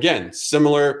Stahl, again,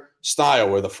 similar style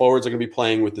where the forwards are going to be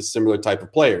playing with the similar type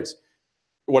of players.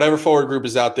 Whatever forward group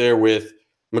is out there with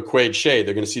McQuaid, Shea,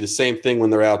 they're going to see the same thing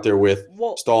when they're out there with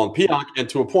Stahl and Pionk. And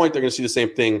to a point, they're going to see the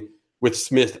same thing with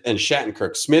Smith and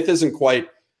Shattenkirk. Smith isn't quite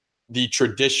the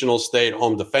traditional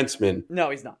stay-at-home defenseman. No,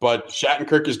 he's not. But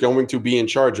Shattenkirk is going to be in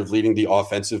charge of leading the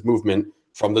offensive movement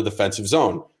from the defensive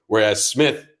zone, whereas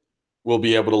Smith will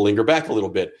be able to linger back a little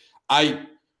bit. I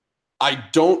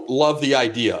don't love the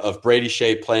idea of Brady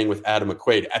Shea playing with Adam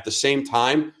McQuaid. At the same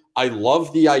time, I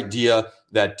love the idea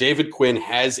that David Quinn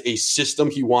has a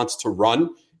system he wants to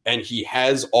run, and he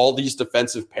has all these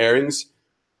defensive pairings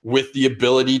with the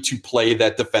ability to play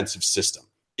that defensive system.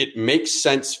 It makes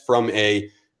sense from A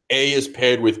is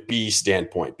paired with B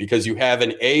standpoint, because you have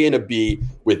an A and a B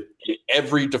with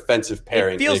every defensive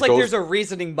pairing. It feels like there's a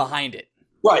reasoning behind it.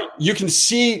 Right. You can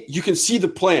see the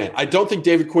plan. I don't think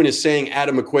David Quinn is saying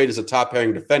Adam McQuaid is a top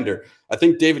pairing defender. I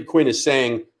think David Quinn is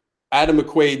saying Adam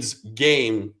McQuaid's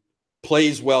game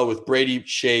plays well with Brady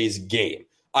Shea's game.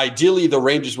 Ideally, the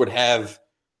Rangers would have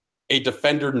a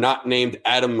defender not named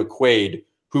Adam McQuaid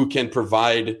who can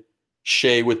provide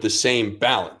Shea with the same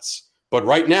balance. But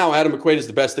right now, Adam McQuaid is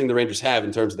the best thing the Rangers have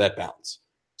in terms of that balance.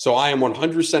 So I am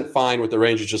 100% fine with the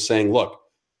Rangers just saying, look,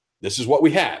 this is what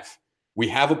we have. We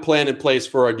have a plan in place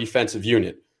for our defensive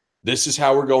unit. This is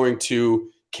how we're going to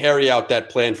carry out that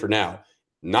plan for now.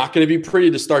 Not going to be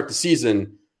pretty to start the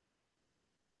season,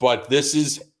 but this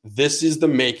is the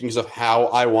makings of how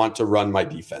I want to run my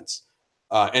defense.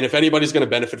 And if anybody's going to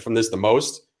benefit from this the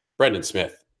most, Brendan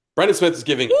Smith. Brendan Smith is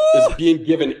being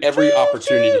given every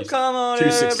opportunity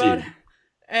to succeed.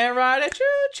 And ride a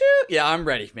choo-choo. Yeah, I'm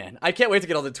ready, man. I can't wait to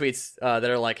get all the tweets that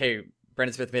are like, hey,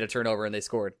 Brendan Smith made a turnover and they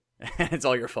scored. It's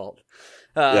all your fault.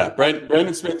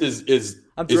 Brendan Smith is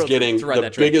getting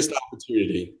the biggest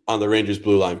opportunity on the Rangers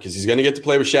blue line because he's going to get to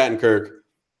play with Shattenkirk.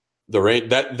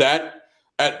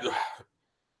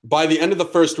 By the end of the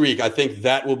first week, I think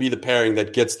that will be the pairing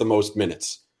that gets the most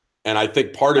minutes. And I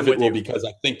think part of it will because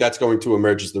I think that's going to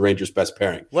emerge as the Rangers' best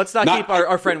pairing. Let's not keep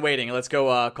our friend waiting. Let's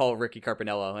go call Ricky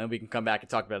Carpinello, and we can come back and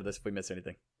talk about this if we miss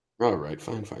anything. All right,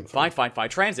 fine.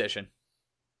 Transition.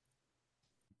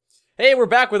 Hey, we're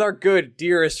back with our good,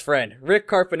 dearest friend, Rick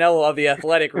Carpinello of The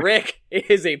Athletic. Rick,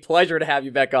 it is a pleasure to have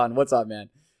you back on. What's up, man?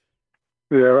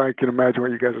 Yeah, I can imagine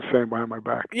what you guys are saying behind my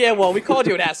back. Yeah, well, we called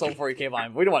you an asshole before you came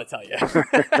on. We don't want to tell you.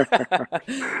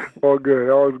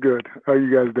 All is good. How are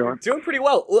you guys doing? Doing pretty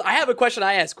well. I have a question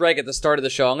I asked Greg at the start of the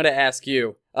show. I'm going to ask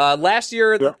you. Last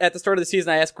year, at the start of the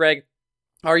season, I asked Greg,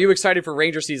 are you excited for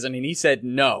Ranger season? And he said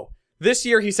no. This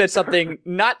year, he said something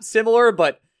not similar,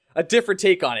 but a different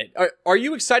take on it. Are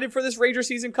you excited for this Ranger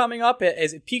season coming up?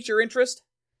 Has it piqued your interest?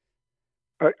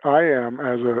 I am,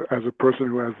 as a person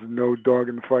who has no dog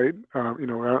in the fight. I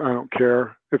don't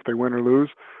care if they win or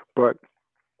lose, but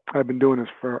I've been doing this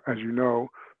for, as you know,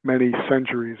 many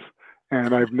centuries,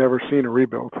 and I've never seen a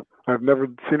rebuild. I've never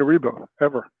seen a rebuild,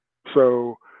 ever.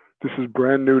 So this is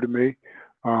brand new to me.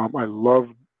 I love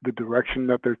the direction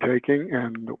that they're taking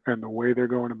and the way they're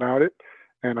going about it,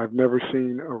 and I've never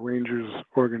seen a Rangers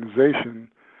organization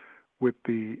with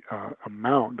the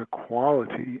amount, the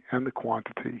quality, and the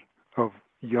quantity of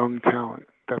young talent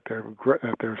that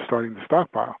they're starting to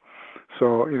stockpile.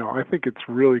 So, I think it's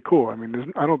really cool. I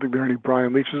mean, I don't think there are any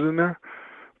Brian Leaches in there,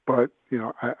 but,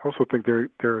 I also think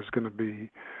there's going to be,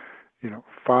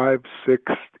 5,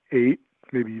 6, 8,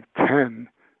 maybe 10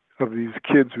 of these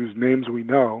kids whose names we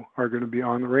know are going to be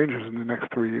on the Rangers in the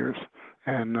next 3 years.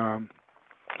 And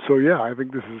so, yeah, I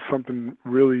think this is something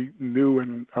really new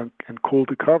and cool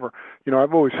to cover.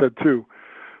 I've always said, too,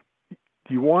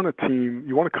 you want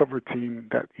to cover a team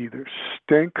that either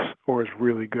stinks or is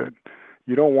really good.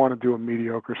 You don't want to do a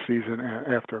mediocre season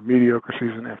after a mediocre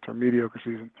season after a mediocre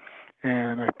season.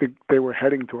 And I think they were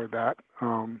heading toward that.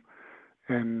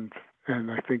 And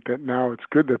I think that now it's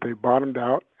good that they bottomed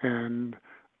out and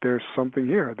there's something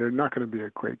here. They're not going to be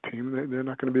a great team. They're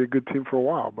not going to be a good team for a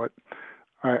while, but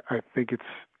I think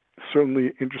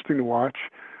certainly interesting to watch.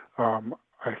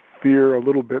 I fear a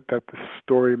little bit that the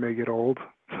story may get old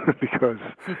because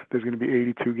there's going to be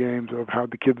 82 games of how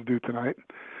the kids do tonight.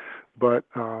 But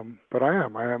I'm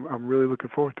really looking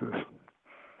forward to this.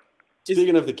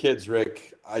 Speaking of the kids,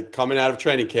 Rick, coming out of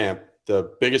training camp,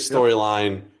 the biggest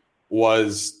storyline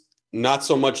was not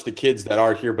so much the kids that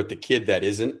are here, but the kid that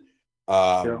isn't.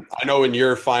 I know in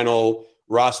your final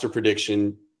roster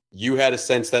prediction, you had a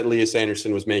sense that Lias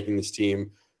Andersson was making this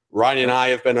team. Ryan and I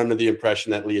have been under the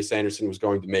impression that Lias Andersson was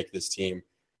going to make this team.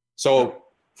 So,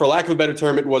 for lack of a better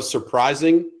term, it was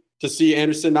surprising to see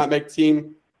Andersson not make the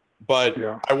team. But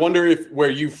I wonder if where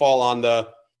you fall on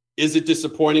is it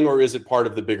disappointing or is it part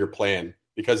of the bigger plan?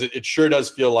 Because it sure does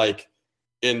feel like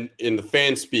in the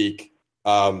fan speak,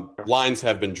 lines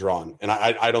have been drawn. And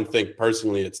I don't think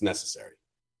personally it's necessary.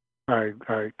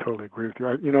 I totally agree with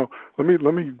you. Let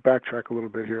me backtrack a little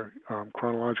bit here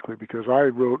chronologically, because I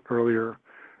wrote earlier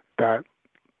that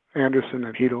Andersson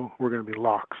and Chytil were going to be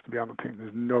locks to be on the team.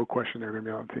 There's no question they're going to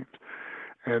be on the teams.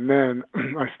 And then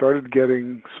I started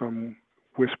getting some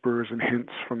whispers and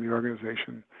hints from the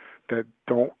organization that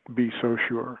don't be so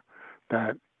sure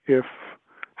that if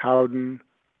Howden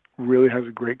really has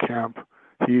a great camp,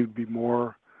 he'd be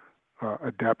more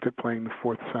adept at playing the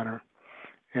fourth center,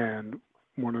 and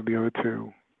one of the other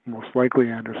two, most likely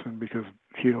Andersson, because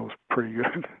Chytil's pretty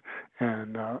good,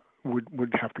 and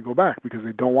would have to go back because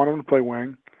they don't want him to play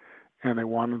wing, and they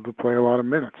want him to play a lot of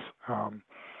minutes.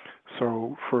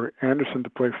 So for Andersson to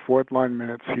play fourth line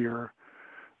minutes here,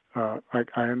 I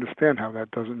understand how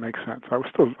that doesn't make sense. I was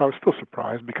still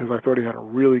surprised because I thought he had a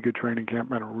really good training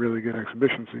camp and a really good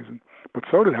exhibition season, but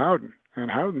so did Howden. And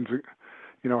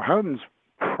Howden's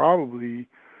probably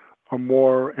a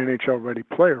more NHL ready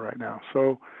player right now.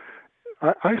 So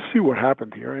I see what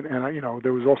happened here, and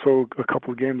there was also a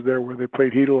couple of games there where they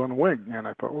played Chytil on the wing, and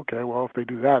I thought, okay, well, if they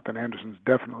do that, then Andersson's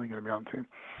definitely going to be on the team,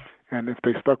 and if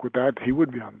they stuck with that, he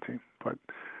would be on the team. But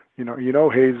you know,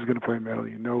 Hayes is going to play middle,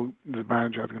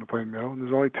 Zibanejad is going to play middle, and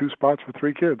there's only two spots for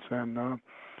three kids, and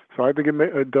so I think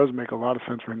it does make a lot of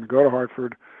sense for him to go to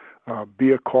Hartford,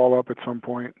 be a call up at some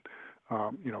point,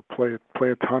 play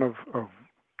a ton of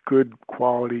good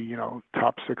quality,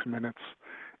 top 6 minutes.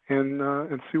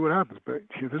 And see what happens. But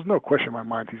there's no question in my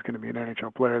mind he's going to be an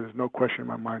NHL player. There's no question in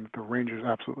my mind that the Rangers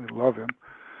absolutely love him.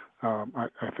 I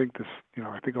think this,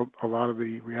 I think a lot of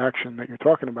the reaction that you're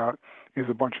talking about is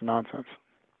a bunch of nonsense.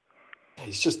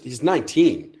 He's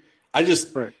 19. I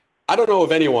don't know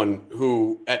of anyone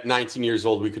who at 19 years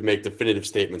old we could make definitive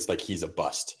statements like he's a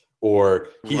bust or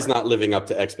he's not living up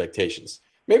to expectations.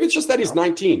 Maybe it's just that he's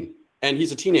 19 and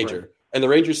he's a teenager and the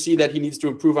Rangers see that he needs to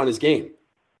improve on his game.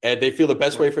 And they feel the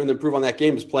best way for him to improve on that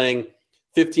game is playing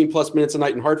 15 plus minutes a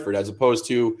night in Hartford as opposed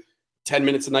to 10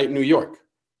 minutes a night in New York.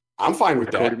 I'm fine with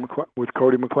that. With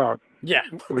Cody McLeod. Yeah,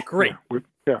 great.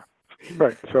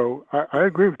 Right. So I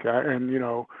agree with that. And,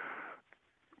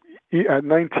 at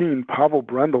 19, Pavel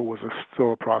Brendel was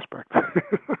still a prospect.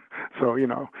 So, you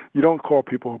don't call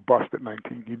people a bust at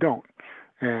 19. You don't.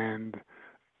 And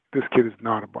this kid is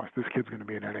not a bust. This kid's going to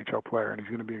be an NHL player, and he's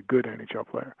going to be a good NHL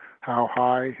player. How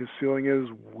high his ceiling is,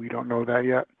 we don't know that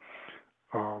yet.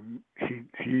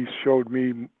 He showed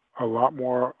me a lot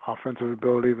more offensive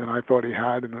ability than I thought he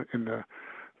had in the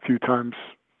few times,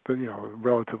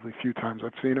 relatively few times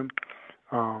I've seen him.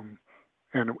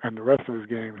 And the rest of his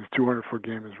game, his 200-foot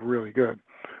game, is really good.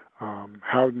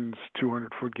 Howden's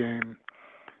 200-foot game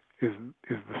is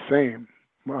the same,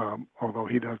 although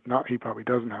he probably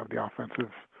doesn't have the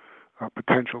offensive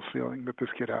potential ceiling that this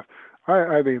kid has.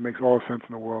 I think it makes all the sense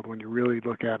in the world when you really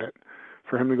look at it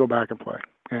for him to go back and play.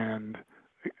 And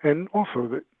also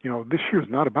that, this year is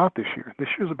not about this year. This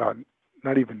year is about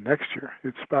not even next year.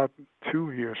 It's about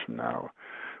 2 years from now.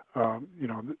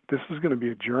 This is going to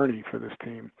be a journey for this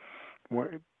team.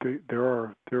 There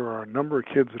are a number of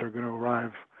kids that are going to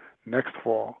arrive next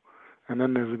fall, and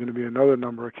then there's going to be another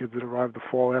number of kids that arrive the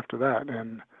fall after that.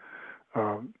 And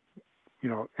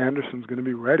Andersson's going to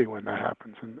be ready when that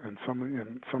happens, and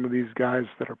some of these guys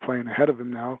that are playing ahead of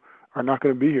him now are not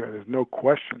going to be here. There's no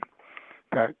question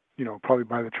that probably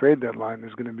by the trade deadline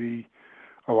there's going to be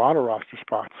a lot of roster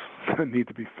spots that need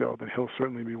to be filled, and he'll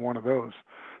certainly be one of those.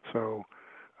 So,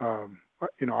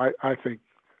 I think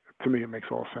to me it makes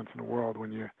all sense in the world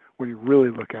when you really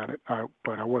look at it.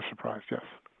 But I was surprised, yes.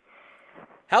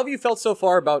 How have you felt so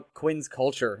far about Quinn's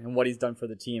culture and what he's done for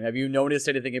the team? Have you noticed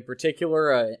anything in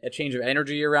particular, a change of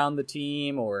energy around the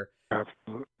team, or?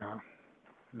 Absolutely,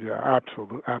 yeah,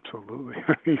 absolutely.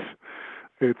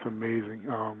 It's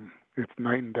amazing. It's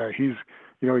night and day. He's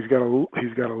got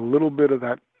a little bit of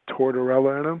that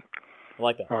Tortorella in him. I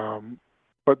like that.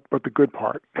 but the good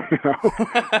part,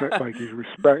 like he's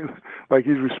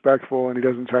respectful, and he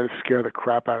doesn't try to scare the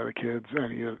crap out of the kids,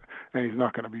 and he's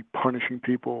not going to be punishing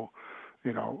people,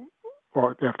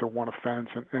 or after one offense,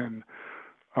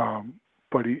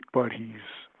 but he's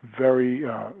very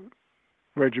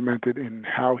regimented in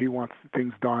how he wants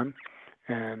things done,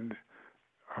 and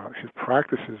his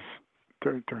practices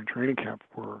during training camp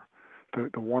were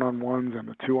the one-on-ones and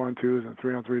the two-on-twos and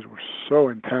three-on-threes were so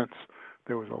intense.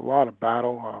 There was a lot of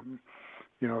battle.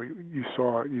 You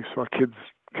saw kids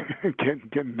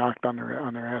getting knocked on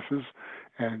their asses,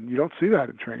 and you don't see that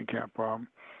in training camp.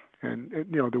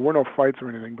 There were no fights or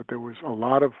anything, but there was a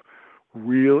lot of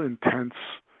real intense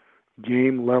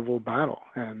game level battle,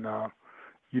 and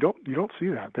you don't see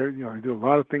that. They do a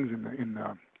lot of things in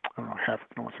I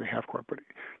don't want to say half court, but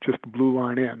just the blue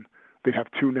line in. They'd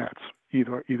have two nets,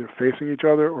 either facing each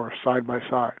other or side by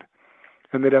side,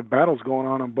 and they'd have battles going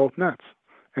on both nets,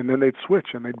 and then they'd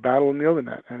switch and they'd battle in the other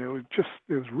net, and it was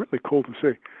really cool to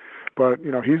see. But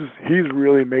he's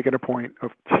really making a point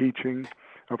of teaching,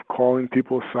 of calling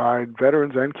people aside,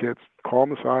 veterans and kids, call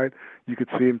them aside. You could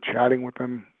see him chatting with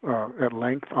them at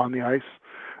length on the ice,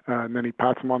 and then he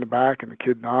pats them on the back, and the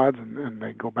kid nods, and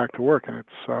they go back to work, and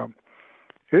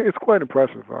it's quite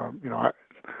impressive.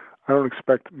 I don't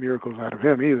expect miracles out of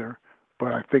him either,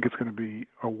 but I think it's going to be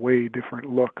a way different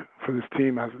look for this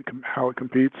team how it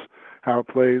competes, how it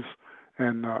plays,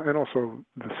 and also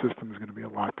the system is going to be a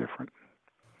lot different.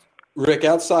 Rick,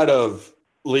 outside of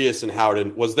Lias and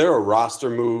Howden, was there a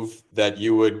roster move that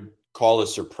you would call a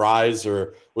surprise,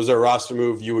 or was there a roster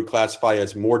move you would classify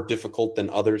as more difficult than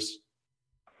others?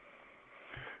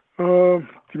 Do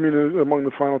you mean among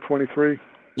the final 23?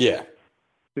 Yeah.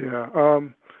 Yeah.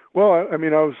 Well, I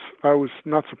mean, I was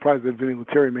not surprised that Vinny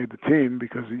Lettieri made the team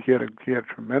because he had a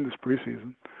tremendous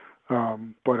preseason.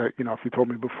 But if you told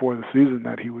me before the season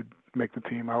that he would make the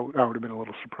team, I would have been a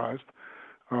little surprised.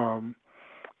 I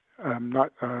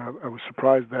was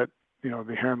surprised that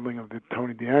the handling of the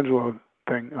Tony DeAngelo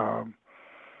thing,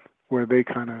 where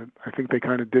I think they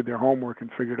kind of did their homework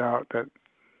and figured out that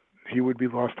he would be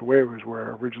lost to waivers,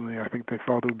 where originally I think they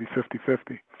felt it would be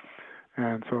 50-50,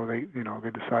 and so they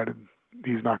decided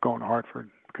he's not going to Hartford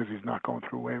because he's not going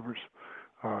through waivers.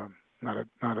 Not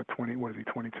at 20. What is he?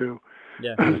 22.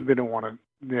 Yeah. They don't want to.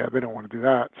 Yeah, they don't want to do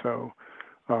that. So,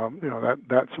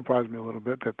 that surprised me a little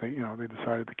bit that they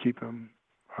decided to keep him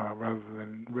rather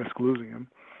than risk losing him,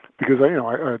 because I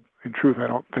in truth I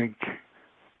don't think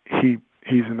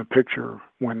he's in the picture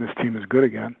when this team is good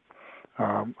again,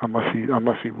 unless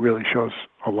he really shows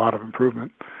a lot of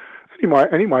improvement. And he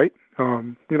might.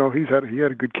 He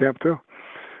had a good camp too.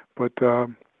 But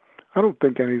I don't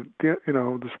think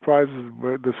the surprise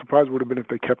would have been if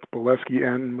they kept Bolesky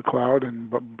and McLeod, and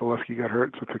Bolesky got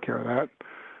hurt, so took care of that.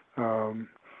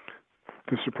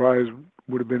 The surprise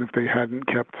would have been if they hadn't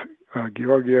kept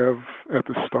Georgiev at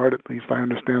the start. At least I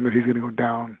understand that he's going to go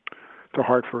down to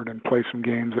Hartford and play some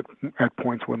games at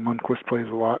points when Lundqvist plays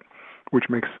a lot, which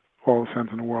makes all the sense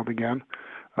in the world again.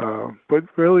 But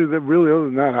really, other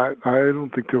than that, I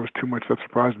don't think there was too much that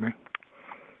surprised me.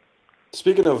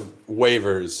 Speaking of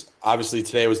waivers, obviously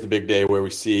today was the big day where we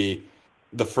see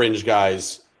the fringe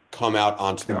guys come out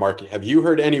onto the market. Have you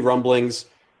heard any rumblings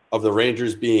of the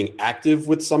Rangers being active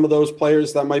with some of those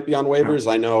players that might be on waivers?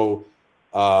 I know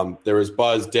there was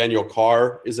buzz. Daniel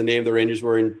Carr is a name the Rangers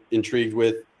were intrigued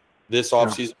with this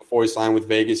offseason before he signed with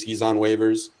Vegas. He's on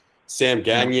waivers. Sam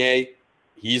Gagner,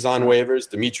 he's on waivers.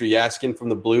 Dmitry Yaskin from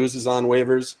the Blues is on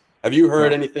waivers. Have you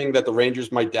heard anything that the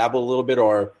Rangers might dabble a little bit,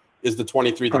 or is the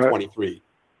 23 the 23?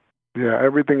 Yeah,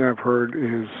 everything I've heard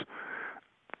is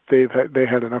they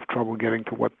had enough trouble getting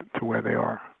to where they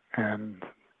are, and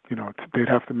they'd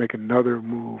have to make another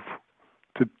move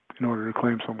in order to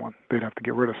claim someone. They'd have to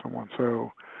get rid of someone.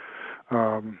 So,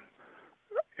 I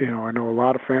know a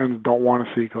lot of fans don't want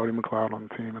to see Cody McLeod on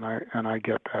the team, and I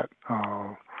get that.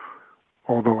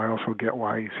 Although I also get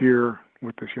why he's here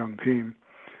with this young team.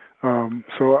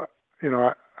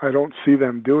 I don't see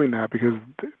them doing that because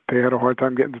they had a hard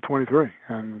time getting to 23.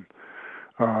 And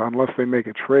unless they make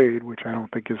a trade, which I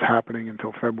don't think is happening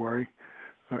until February,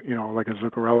 like a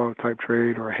Zuccarello type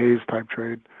trade or a Hayes type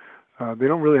trade, they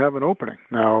don't really have an opening.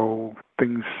 Now,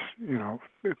 things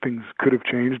could have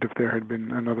changed if there had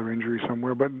been another injury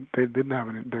somewhere, but they didn't have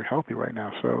it. They're healthy right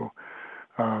now. So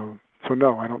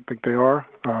no, I don't think they are.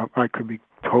 I could be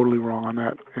totally wrong on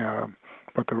that.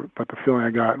 But the feeling I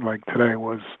got like today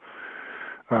was,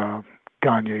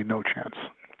 Gagner, no chance.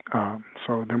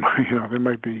 So there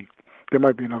might be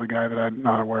another guy that I'm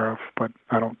not aware of, but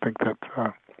I don't think that's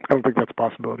a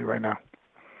possibility right now.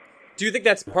 Do you think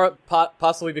that's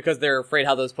possibly because they're afraid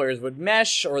how those players would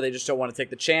mesh, or they just don't want to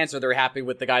take the chance, or they're happy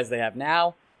with the guys they have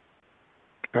now?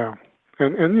 Yeah,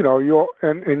 and you know, you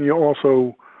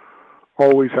also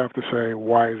always have to say,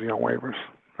 why is he on waivers,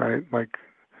 right? Like,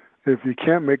 if you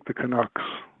can't make the Canucks,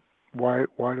 why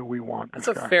do we want this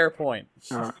guy? That's a fair point.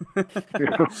 You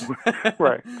know,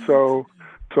 right. So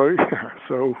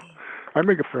I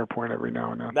make a fair point every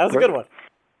now and then. That was a good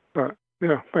one.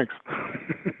 Yeah, thanks.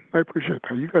 I appreciate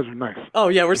that. You guys are nice. Oh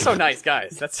yeah, we're so nice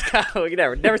guys. That's you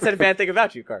never said a bad thing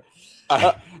about you, Carp.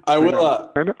 I will.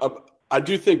 I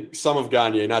do think some of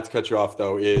Gagne, not to cut you off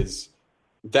though, is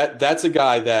that's a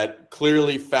guy that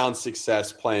clearly found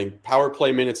success playing power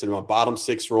play minutes in a bottom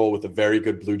six role with a very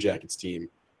good Blue Jackets team.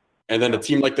 And then a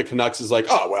team like the Canucks is like,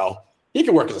 oh, well, he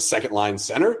can work as a second-line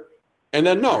center. And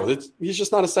then, no, he's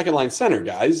just not a second-line center,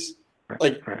 guys.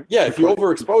 Like, yeah, if you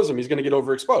overexpose him, he's going to get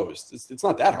overexposed. It's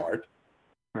not that hard.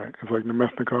 Right. It's like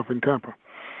Nemesnikov in Tampa.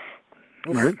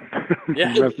 Right?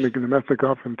 Yeah.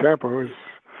 Nemesnikov in Tampa,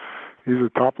 he's a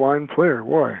top-line player.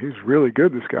 Boy, he's really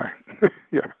good, this guy.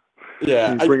 Yeah.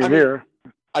 Yeah. You bring him here.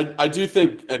 I do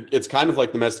think it's kind of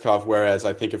like Nemesnikov, whereas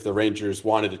I think if the Rangers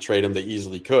wanted to trade him, they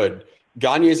easily could.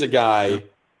 Gagne's a guy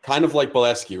kind of like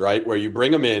Bolesky, right, where you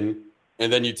bring him in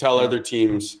and then you tell other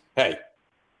teams, hey,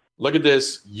 look at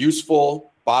this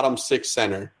useful bottom six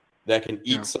center that can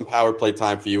eat some power play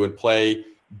time for you and play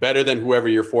better than whoever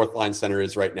your fourth line center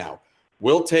is right now.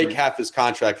 We'll take half his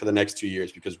contract for the next 2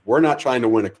 years because we're not trying to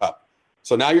win a cup.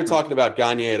 So now you're talking about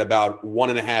Gagne at about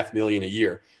 $1.5 million a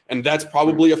year. And that's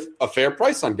probably a fair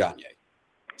price on Gagne.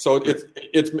 So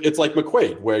it's like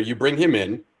McQuaid, where you bring him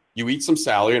in, you eat some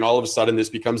salary, and all of a sudden this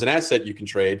becomes an asset you can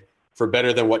trade for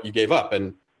better than what you gave up.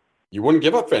 And you wouldn't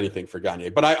give up for anything for Gagne.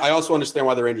 But I also understand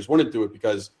why the Rangers wouldn't do it,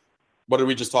 because what did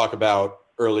we just talk about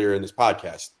earlier in this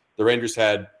podcast? The Rangers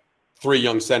had 3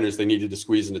 young centers they needed to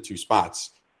squeeze into 2 spots.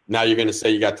 Now you're going to say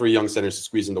you got 3 young centers to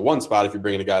squeeze into 1 spot if you're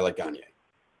bringing a guy like Gagne.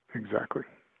 Exactly.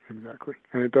 And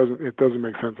it doesn't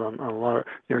make sense on a lot of,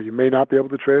 you know, you may not be able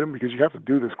to trade him because you have to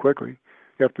do this quickly.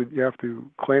 You have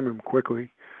to claim him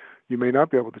quickly. You may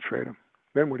not be able to trade him.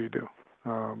 Then what do you do?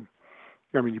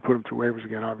 I mean, you put him through waivers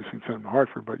again, obviously, and send him to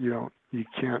Hartford, but you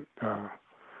can't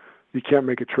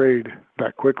make a trade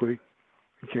that quickly.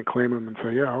 You can't claim him and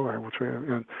say, yeah, all right, we'll trade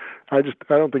him. And I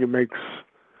don't think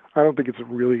it's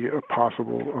really a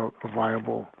possible, a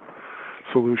viable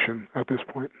solution at this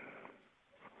point.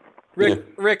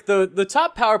 Rick, the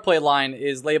top power play line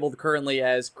is labeled currently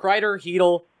as Kreider,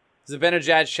 Hedl,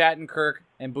 Zibanejad, Shattenkirk,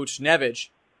 and Buchnevich.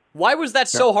 Why was that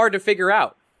so hard to figure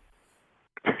out?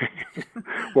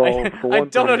 Well, I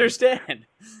don't understand.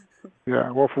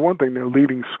 Yeah, well, for one thing, their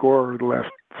leading scorer the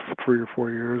last 3 or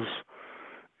 4 years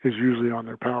is usually on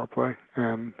their power play.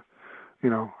 And, you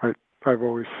know, I've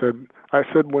always said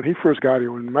when he first got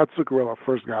here, when Mats Zuccarello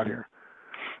first got here,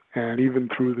 and even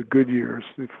through the good years,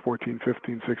 14,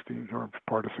 15, 16, or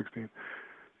part of 16,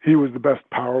 he was the best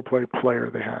power play player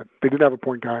they had. They didn't have a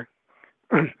point guy,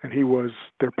 and he was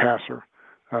their passer.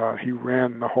 He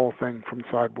ran the whole thing from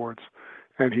sideboards,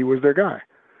 and he was their guy.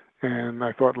 And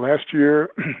I thought last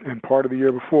year and part of the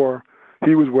year before,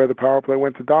 he was where the power play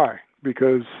went to die,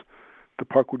 because the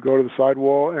puck would go to the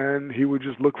sidewall and he would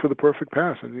just look for the perfect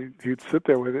pass, and he'd sit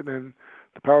there with it, and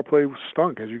the power play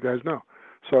stunk, as you guys know.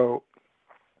 So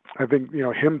I think, you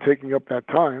know, him taking up that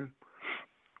time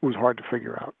was hard to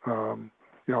figure out.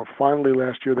 You know, finally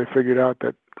last year they figured out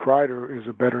that Kreider is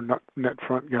a better net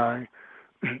front guy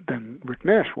than Rick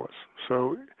Nash was.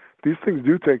 So these things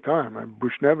do take time. And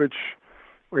Buchnevich,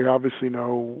 we obviously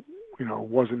know, you know,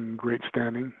 wasn't in great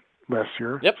standing last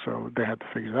year. Yep. So they had to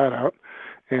figure that out.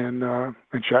 And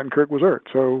Shattenkirk was hurt.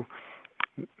 So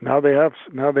now they have,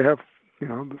 you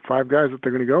know, the 5 guys that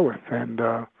they're going to go with. And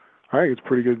I think it's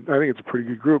pretty good. I think it's a pretty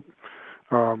good group.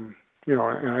 You know,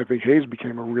 and I think Hayes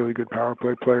became a really good power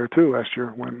play player too last year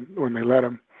when they let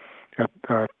him at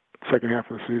second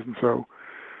half of the season. So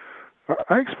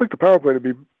I expect the power play to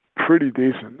be pretty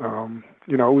decent.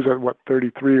 You know, it was at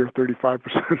 33 or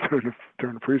 35%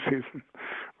 during the preseason,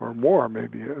 or more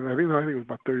maybe. I think it was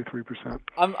about 33%.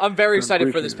 I'm very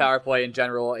excited for this power play in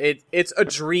general. It's a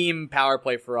dream power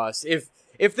play for us.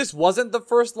 If this wasn't the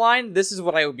first line, this is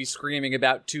what I would be screaming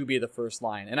about to be the first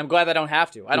line. And I'm glad I don't have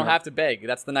to. I don't have to beg.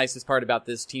 That's the nicest part about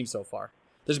this team so far.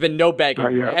 There's been no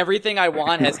begging. Everything I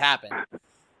want has happened.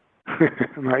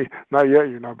 Not yet.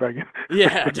 You're not begging.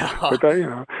 Yeah, no. But you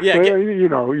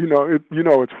know, you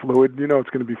know, it's fluid. You know, it's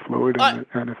going to be fluid,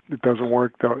 and if it doesn't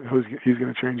work, he's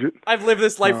going to change it. I've lived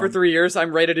this life for 3 years.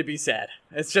 I'm ready to be sad.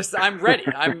 It's just I'm ready.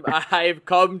 I've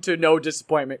come to know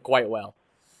disappointment quite well.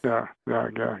 Yeah.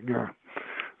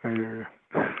 I hear you.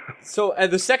 So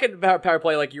the second power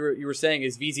play, like you were saying,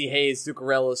 is VZ Hayes,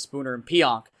 Zuccarello, Spooner, and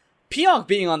Pionk. Pionk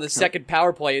being on the second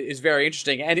power play is very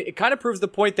interesting, and it kind of proves the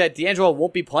point that D'Angelo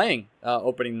won't be playing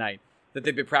opening night, that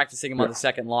they've been practicing him on the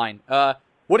second line.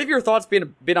 What have your thoughts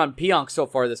been on Pionk so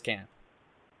far this camp?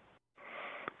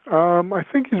 I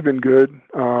think he's been good.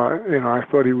 I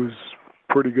thought he was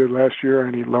pretty good last year,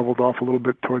 and he leveled off a little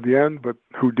bit toward the end, but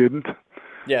who didn't?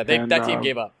 Yeah, that team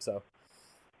gave up. So.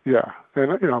 Yeah,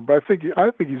 and but I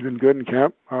think he's been good in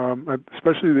camp,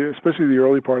 especially the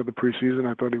early part of the preseason.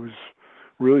 I thought he was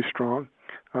really strong.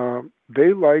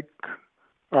 They like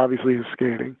obviously his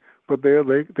skating, but they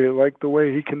like the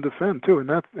way he can defend too,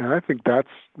 and I think that's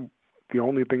the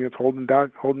only thing that's holding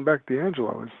back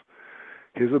D'Angelo is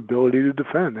his ability to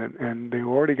defend, and they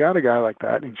already got a guy like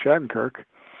that in Shattenkirk.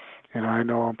 And I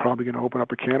know I'm probably going to open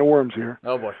up a can of worms here.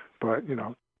 Oh boy! But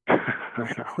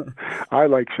I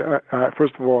like.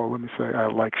 First of all, let me say I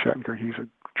like Shattenkirk. He's a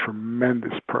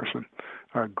tremendous person,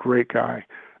 a great guy,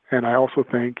 and I also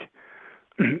think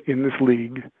in this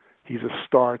league he's a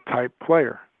star type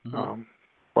player. Mm-hmm.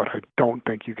 But I don't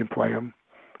think you can play him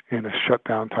in a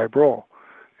shutdown type role,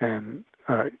 and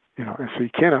and so you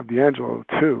can't have D'Angelo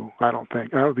too. I don't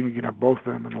think you can have both of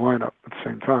them in the lineup at the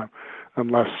same time,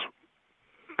 unless.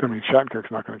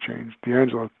 Shattenkirk's not going to change.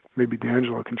 Maybe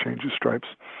D'Angelo can change his stripes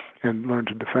and learn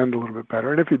to defend a little bit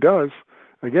better. And if he does,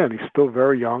 again, he's still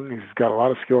very young. He's got a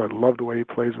lot of skill. I love the way he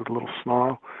plays with a little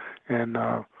snarl. And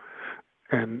I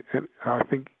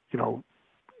think,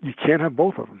 you can't have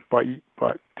both of them.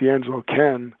 But D'Angelo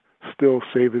can still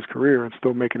save his career and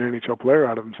still make an NHL player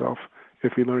out of himself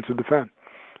if he learns to defend.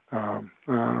 I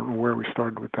don't know where we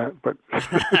started with that, but I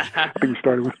think we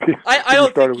started with Pionk. I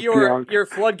don't think your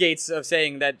floodgates of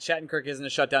saying that Shattenkirk isn't a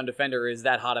shutdown defender is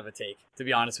that hot of a take, to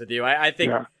be honest with you. I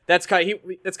think that's kind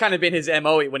of been his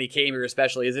MO when he came here,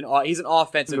 especially. He's an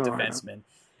offensive defenseman.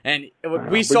 And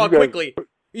we saw quickly.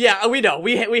 Yeah, we know.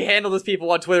 We handle those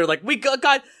people on Twitter like, we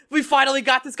finally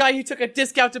got this guy who took a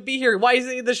discount to be here. Why is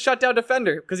he the shutdown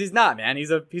defender? Because he's not, man.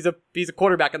 He's a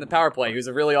quarterback in the power play who's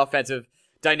a really offensive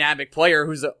dynamic player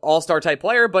who's an all-star type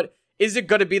player, but is it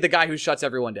going to be the guy who shuts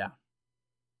everyone down?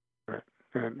 Right.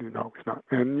 And he's not.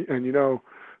 And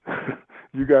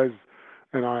you guys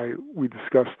and we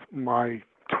discussed my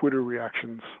Twitter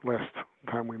reactions last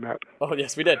time we met. Oh,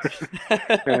 yes, we did.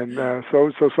 And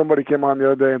so somebody came on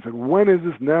the other day and said, when is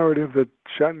this narrative that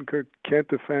Shattenkirk can't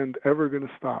defend ever going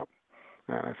to stop?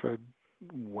 And I said,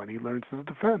 when he learns to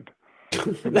defend.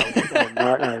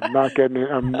 I'm not going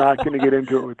to get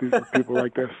into it with these people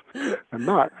like this. I'm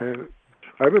not.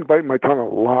 I've been biting my tongue a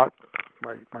lot,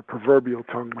 my proverbial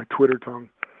tongue, my Twitter tongue,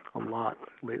 a lot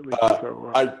lately.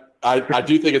 I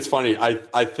do think it's funny.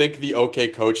 I think the OK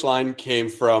Coach line came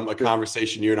from a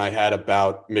conversation you and I had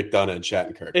about McDonough and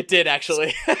Shattenkirk. It did,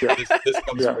 actually. Yeah. This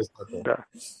comes from his circle.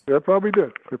 Yeah, it probably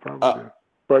did. Did.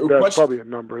 But that's probably a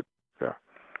number. Yeah.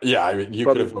 Yeah, I mean,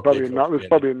 there's probably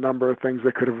a number of things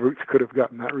that could have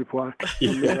gotten that reply.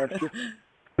 Yeah.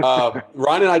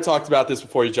 Ryan and I talked about this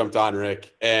before you jumped on,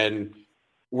 Rick, and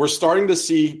we're starting to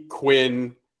see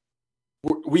Quinn.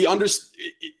 We understand.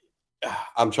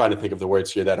 I'm trying to think of the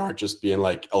words here that aren't just being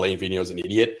like Alain Vigneault's an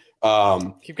idiot.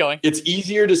 Keep going. It's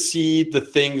easier to see the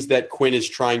things that Quinn is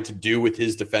trying to do with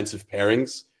his defensive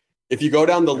pairings. If you go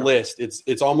down the list,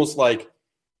 it's almost like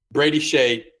Brady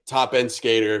Shea, top end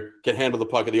skater, can handle the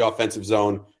puck in the offensive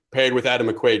zone, paired with Adam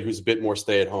McQuaid, who's a bit more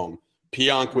stay at home.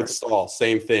 Pionk with Stahl,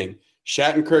 same thing.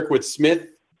 Shattenkirk with Smith,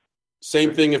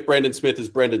 same thing. If Brendan Smith is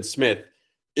Brendan Smith,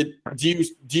 do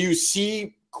you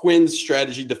see Quinn's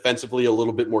strategy defensively a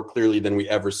little bit more clearly than we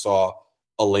ever saw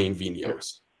Alain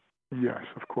Vigneault's? Yes,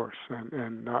 of course,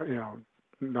 and not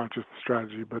not just the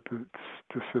strategy, but the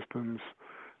systems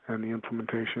and the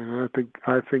implementation. And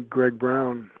I think Greg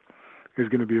Brown is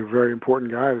going to be a very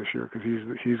important guy this year because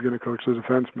he's going to coach the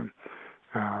defensemen.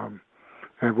 And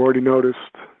I've already noticed.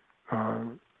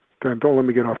 Dan, don't let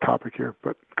me get off topic here,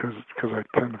 but because I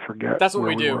tend to forget. That's what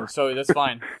we do, so that's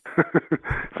fine.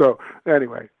 So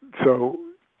anyway,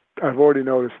 I've already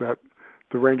noticed that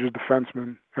the Rangers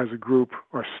defensemen as a group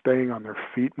are staying on their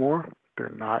feet more.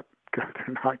 They're not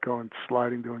going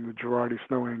sliding, doing the Girardi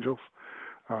Snow Angels,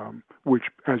 which,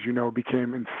 as you know,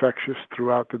 became infectious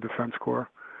throughout the defense corps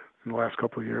in the last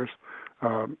couple of years.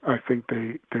 I think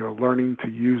they are learning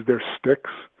to use their sticks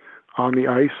on the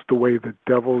ice the way the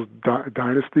Devils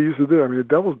dynasty used to do. I mean, the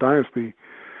Devils dynasty,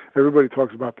 everybody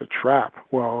talks about the trap.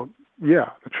 Well,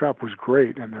 yeah, the trap was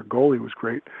great and their goalie was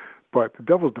great, but the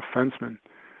Devils defensemen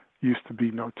used to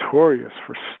be notorious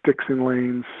for sticks in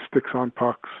lanes, sticks on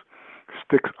pucks,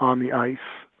 sticks on the ice,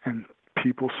 and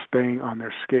people staying on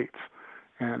their skates.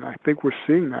 And I think we're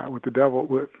seeing that with the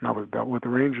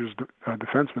Rangers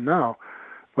defensemen now,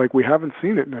 like we haven't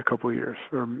seen it in a couple of years,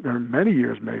 or many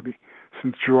years maybe,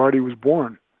 since Girardi was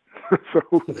born. So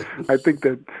I think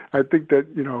that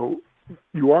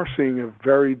you are seeing a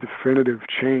very definitive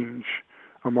change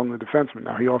among the defensemen.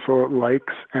 Now he also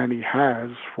likes, and he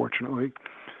has, fortunately,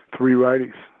 3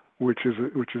 righties, which is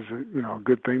a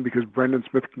good thing, because Brendan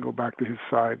Smith can go back to his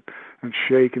side and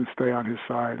Shea can stay on his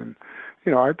side, and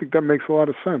I think that makes a lot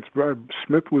of sense.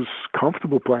 Smith was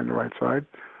comfortable playing the right side,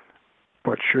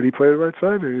 but should he play the right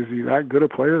side? Is he that good a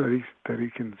player that he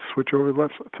can switch over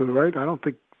left to the right?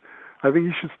 I think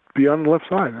he should be on the left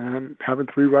side, and having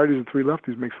 3 righties and 3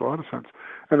 lefties makes a lot of sense.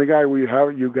 And the guy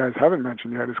you guys haven't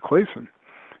mentioned yet is Clayson,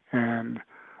 and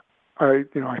I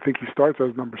think he starts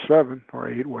as number 7 or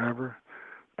 8, whatever.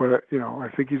 But I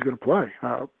think he's going to play.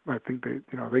 I think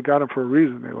they got him for a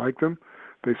reason. They liked him.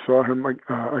 They saw him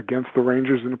against the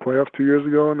Rangers in the playoffs 2 years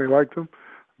ago, and they liked him.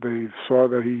 They saw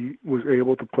that he was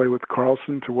able to play with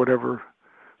Carlson to whatever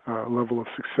level of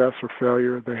success or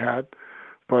failure they had,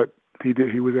 but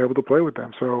he was able to play with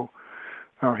them. So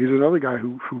he's another guy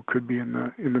who could be in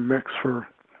the mix for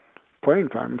playing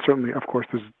time. And certainly, of course,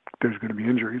 there's going to be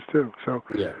injuries too. So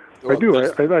yeah, well, I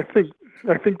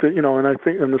think that and I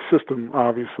think in the system,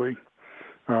 obviously,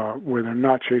 where they're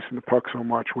not chasing the puck so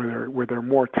much, where they're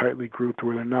more tightly grouped,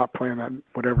 where they're not playing that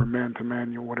whatever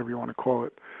man-to-man, whatever you want to call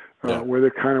it, where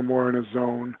they're kind of more in a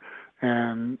zone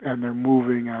and they're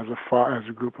moving as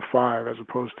a group of 5, as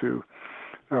opposed to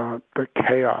the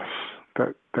chaos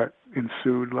that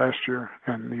ensued last year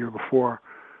and the year before.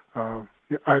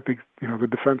 I think the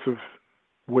defensive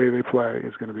way they play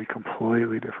is going to be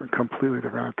completely different.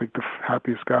 I think the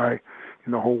happiest guy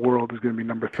in the whole world is going to be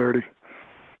number 30.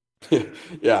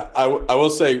 Yeah, I will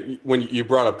say, when you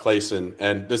brought up Clayson,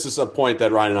 and this is a point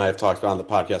that Ryan and I have talked about on the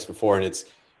podcast before, and it's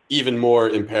even more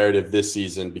imperative this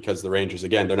season because the Rangers,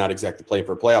 again, they're not exactly playing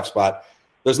for a playoff spot.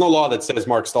 There's no law that says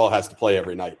Mark Stahl has to play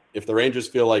every night. If the Rangers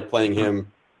feel like playing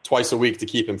him twice a week to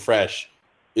keep him fresh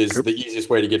is the easiest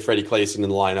way to get Freddie Clayson in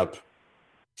the lineup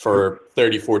for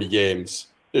 30, 40 games,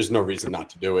 there's no reason not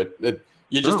to do it.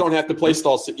 You just don't have to play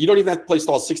Stahl. You don't even have to play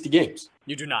Stahl 60 games.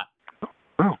 You do not.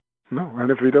 No.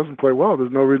 And if he doesn't play well,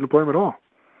 there's no reason to play him at all.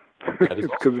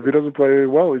 Because if he doesn't play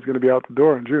well, he's going to be out the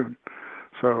door in June.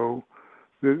 So,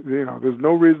 there's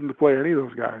no reason to play any of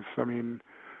those guys. I mean,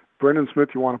 Brendan Smith,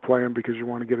 you want to play him because you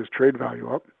want to get his trade value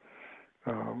up.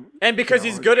 And because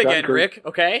he's good again, Rick,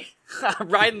 okay?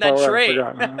 Riding that train.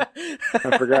 I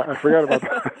forgot about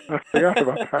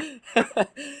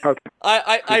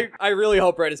that. I really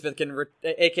hope Brendan Smith can,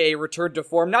 a.k.a. return to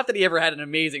form. Not that he ever had an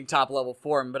amazing top-level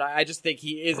form, but I just think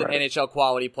he is an NHL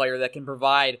quality player that can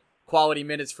provide quality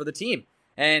minutes for the team.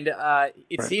 And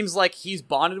it seems like he's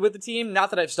bonded with the team. Not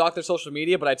that I've stalked their social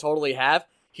media, but I totally have.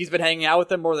 He's been hanging out with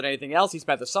them more than anything else. He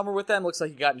spent the summer with them. Looks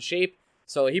like he got in shape.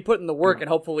 So he put in the work, and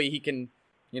hopefully he can,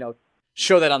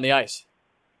 show that on the ice.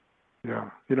 Yeah.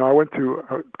 I went to,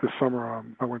 this summer,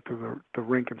 I went to the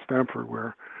rink in Stamford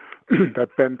where that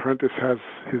Ben Prentice has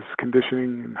his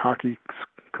conditioning and hockey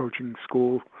coaching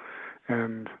school.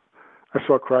 And I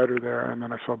saw Kreider there, and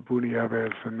then I saw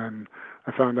Bunieves, and then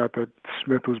I found out that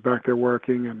Smith was back there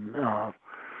working, and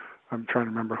I'm trying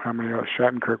to remember how many.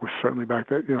 Shattenkirk was certainly back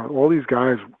there. All these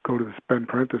guys go to this Ben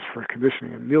Prentice for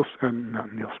conditioning, and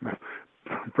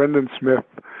Brendan Smith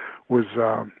was,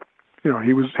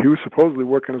 he was supposedly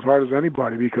working as hard as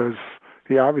anybody because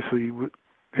he obviously,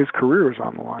 his career was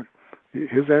on the line.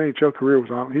 His NHL career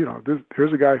was on.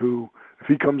 Here's a guy who, if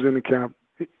he comes into camp,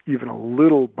 even a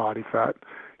little body fat,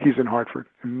 he's in Hartford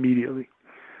immediately.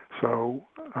 So,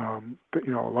 a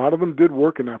lot of them did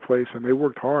work in that place, and they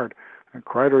worked hard. And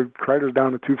Kreider's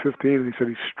down to 215, and he said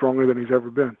he's stronger than he's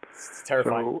ever been. It's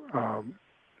terrifying. So,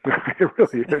 it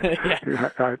really is.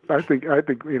 Yeah. I think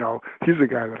he's a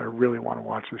guy that I really want to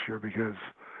watch this year because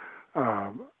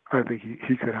I think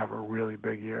he could have a really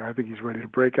big year. I think he's ready to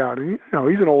break out. And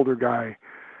he's an older guy,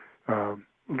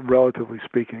 relatively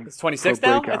speaking. He's 26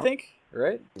 now, I think.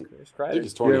 Right? I think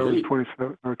he's 28. He's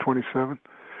 27 or 27.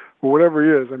 Well, whatever he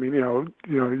is. I mean,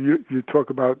 you talk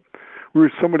about.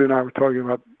 Somebody and I were talking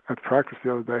about at practice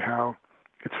the other day how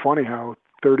it's funny how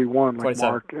 31 like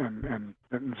 27. Mark and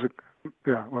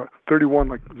 31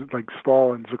 like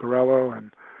Stahl and Zuccarello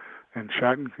and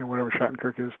whatever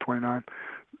Shattenkirk is, 29.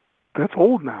 That's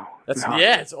old now.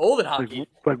 It's old in hockey.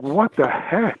 Like what the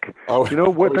heck?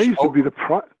 That used to be the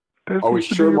prime. Are we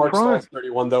sure Mark Stahl's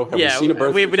 31 though? Have we seen a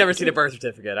birth we've never seen a birth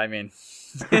certificate. I mean,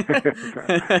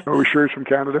 are we sure he's from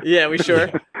Canada? Yeah, we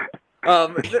sure.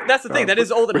 That's the thing. That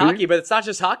is old in hockey, but it's not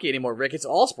just hockey anymore, Rick. It's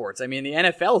all sports. I mean, the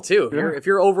NFL too. If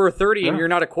you're over 30 and you're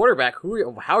not a quarterback,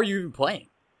 how are you even playing?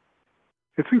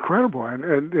 It's incredible,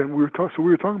 and we were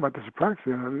talking about this at practice.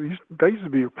 That used to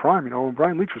be your prime. When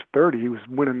Brian Leetch was 30, he was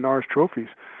winning Norris trophies.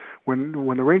 When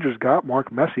the Rangers got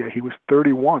Mark Messier, he was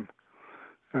 31.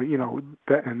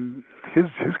 And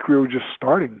his career was just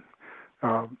starting.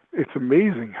 It's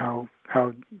amazing how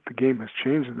the game has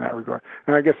changed in that regard.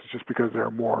 And I guess it's just because there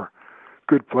are more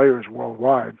good players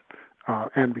worldwide,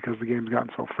 and because the game's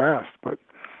gotten so fast. But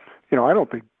I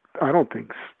don't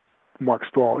think Mark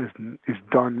Stahl is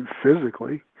done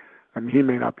physically. I mean, he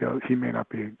may not be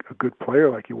a good player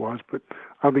like he was, but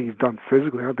I don't think he's done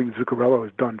physically. I don't think Zuccarello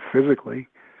is done physically,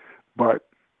 but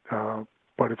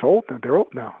it's old. They're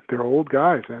old now. They're old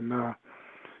guys, and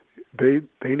they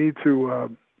need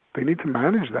to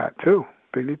manage that too.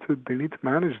 They need to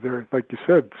manage their, like you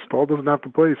said, Stahl doesn't have to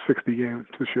play 60 games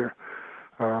this year.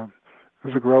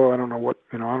 Zuccarello, I don't know what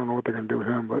they're going to do with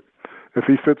him, but if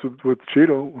he fits with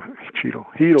Heedle,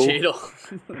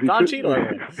 Don Cheadle.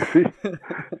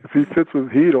 If he fits with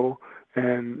Heedle,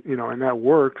 and and that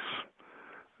works,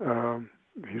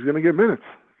 he's going to get minutes.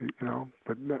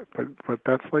 But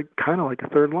that's kind of like a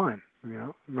third line.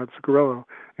 And that's Zuccarello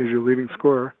is your leading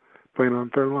scorer playing on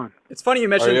the third line. It's funny you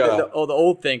mentioned the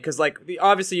old thing, because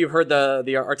obviously you've heard the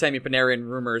Artemi Panarin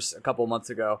rumors a couple of months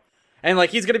ago. And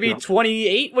he's going to be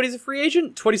 28 when he's a free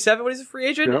agent, 27 when he's a free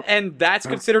agent, and that's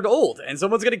considered old. And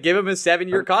someone's going to give him a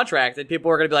 7-year contract, and people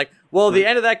are going to be like, well, the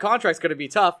end of that contract's going to be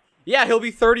tough. Yeah, he'll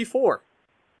be 34.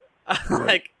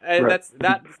 That's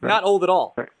not old at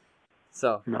all. Right.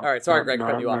 So, all right, sorry, Greg,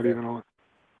 cutting you off. Not even old.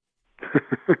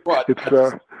 It's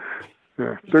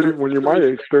 30. When you're my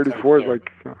age, 34 is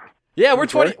like. Yeah, we're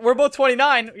 20. We're both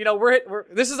 29.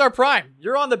 This is our prime.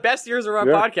 You're on the best years of our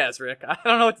podcast, Rick. I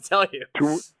don't know what to tell you.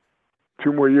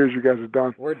 2 more years, you guys are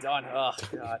done. We're done. Oh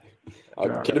God. Are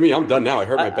you kidding me? I'm done now. I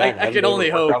hurt my back. I can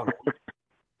only hope.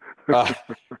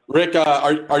 Rick,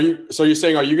 are you? So you're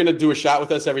saying, are you going to do a shot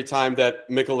with us every time that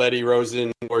Micheletti,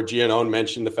 Rosen, or Giannone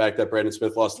mention the fact that Brandon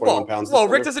Smith lost 21 pounds? Well,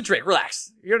 Rick doesn't drink.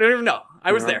 Relax. You don't even know.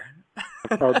 I was there.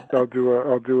 I'll do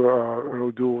an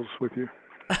O'Doul's with you.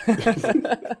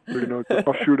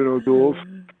 I'll shoot an O'Doul's.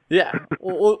 Yeah,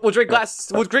 we'll drink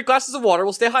glasses. We'll drink glasses of water.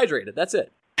 We'll stay hydrated. That's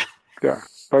it. Yeah.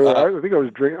 I think I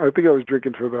was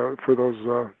drinking for those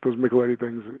Micheletti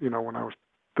things, when I was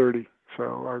 30.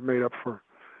 So I made up for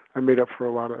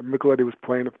a lot of. Micheletti was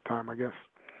playing at the time, I guess,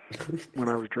 when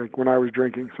I was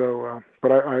drinking. So,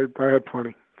 but I had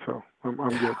plenty. So I'm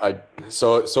good.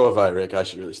 So have I, Rick. I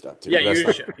should really stop too. Yeah, you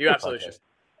should. You absolutely should.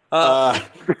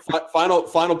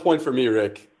 Final point for me,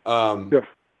 Rick. Yes.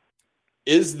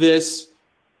 Is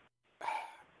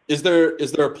there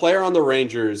a player on the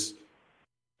Rangers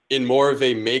in more of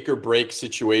a make or break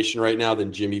situation right now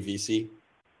than Jimmy Vesey?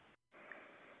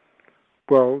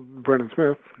 Well, Brendan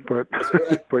Smith, but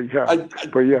yeah.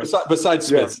 Besides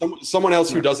Smith, someone else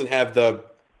who doesn't have the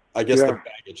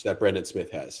baggage that Brendan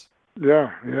Smith has.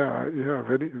 Yeah.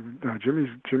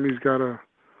 Jimmy's got to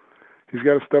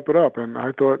step it up, and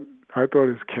I thought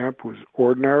his camp was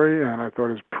ordinary, and I thought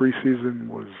his preseason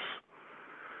was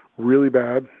really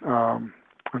bad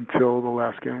until the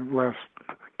last game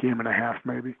and a half,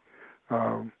 maybe.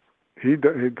 He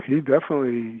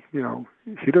definitely, you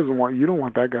don't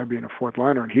want that guy being a fourth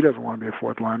liner, and he doesn't want to be a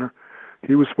fourth liner.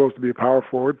 He was supposed to be a power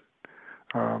forward.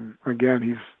 Again,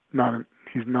 he's not in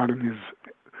his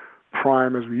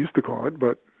prime as we used to call it,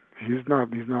 but he's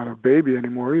not a baby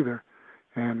anymore either.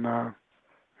 And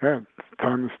it's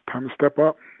time to step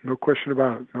up. No question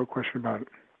about it.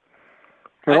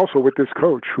 And also with this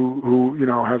coach who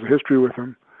has a history with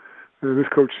him. This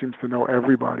coach seems to know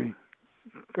everybody.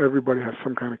 Everybody has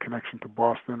some kind of connection to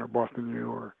Boston or Boston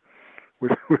U or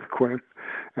with Quinn.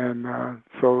 And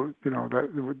so, that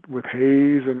with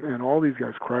Hayes and all these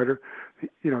guys, Kreider,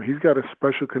 he's got a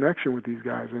special connection with these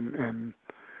guys, and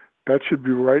that should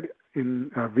be right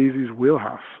in Vesey's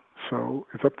wheelhouse. So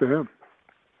it's up to him.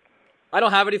 I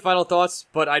don't have any final thoughts,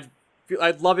 but I'd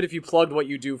love it if you plugged what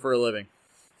you do for a living.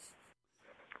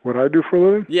 What I do for a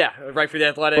living? Yeah, right for The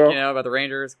Athletic, about the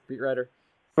Rangers, beat writer.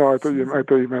 Oh, I thought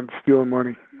you meant stealing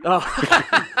money. Oh.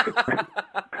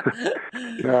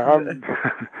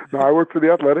 No, I work for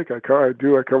The Athletic. I cover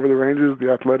the Rangers.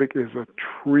 The Athletic is a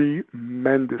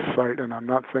tremendous site, and I'm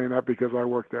not saying that because I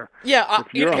work there. Yeah,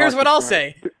 here's what I'll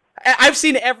say. I've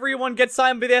seen everyone get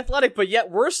signed by The Athletic, but yet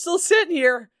we're still sitting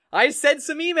here. I send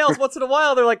some emails once in a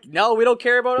while. They're like, no, we don't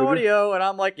care about audio. And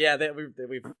I'm like, yeah,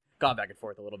 we've gone back and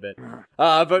forth a little bit.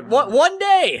 But one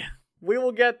day we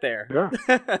will get there. Yeah.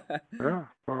 Yeah.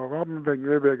 Well,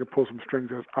 maybe I can pull some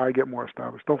strings as I get more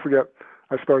established. Don't forget,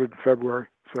 I started in February,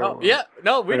 So yeah,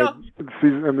 no, we know.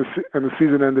 The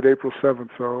season ended April 7th.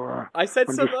 So I said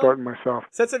I'm some, just starting myself.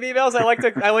 Sent some emails. I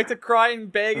like to cry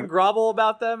and beg and grovel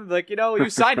about them. Like, you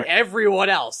signed everyone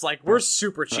else. Like, we're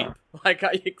super cheap. Like,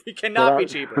 we cannot be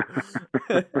cheaper.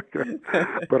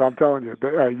 But I'm telling you,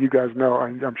 you guys know.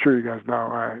 I'm sure you guys know.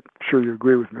 I'm sure you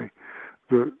agree with me.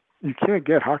 You can't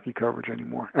get hockey coverage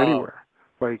anymore anywhere.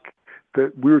 Like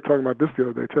we were talking about this the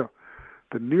other day too.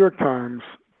 The New York Times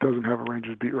doesn't have a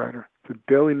Rangers beat writer. The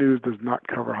Daily News does not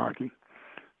cover hockey.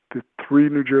 The three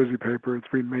main New Jersey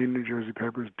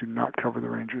papers do not cover the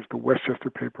Rangers. The Westchester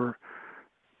paper,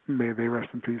 may they rest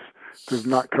in peace, does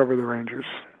not cover the Rangers.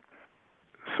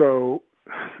 So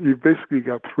you've basically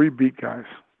got three beat guys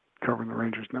covering the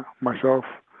Rangers now. Myself,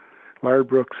 Larry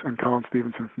Brooks, and Colin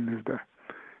Stevenson from Newsday.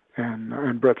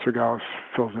 And Brett Sergalis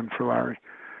fills in for Larry.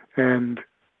 And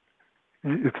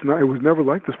it was never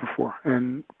like this before.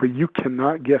 But you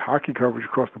cannot get hockey coverage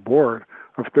across the board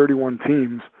of 31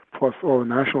 teams plus all the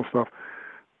national stuff.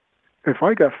 If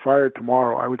I got fired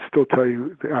tomorrow, I would still tell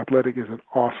you The Athletic is an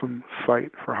awesome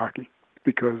site for hockey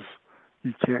because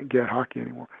you can't get hockey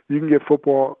anymore. You can get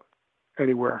football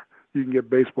anywhere. You can get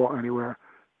baseball anywhere.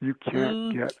 You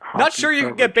can't get hockey. Not sure you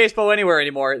can get baseball anywhere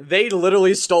anymore. They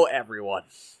literally stole everyone.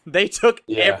 They took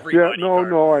everybody. Yeah,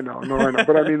 no, I know.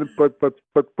 But I mean, but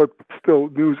still,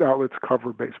 news outlets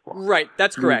cover baseball. Right,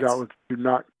 that's correct.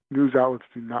 News outlets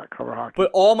do not cover hockey.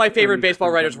 But all my favorite baseball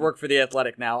writers work for The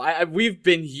Athletic now. We've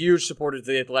been huge supporters of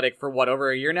The Athletic for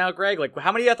over a year now, Greg? Like,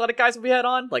 how many Athletic guys have we had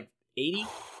on? Like 80?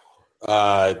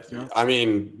 I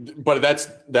mean, but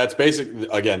that's basically,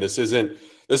 again, this isn't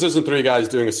three guys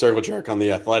doing a circle jerk on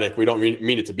The Athletic. We don't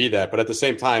mean it to be that. But at the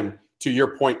same time, to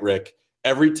your point, Rick,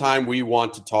 every time we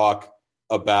want to talk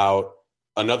about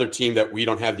another team that we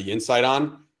don't have the insight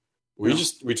on, we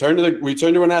turn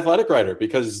to an Athletic writer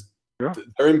because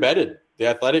they're embedded. The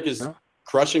Athletic is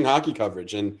crushing hockey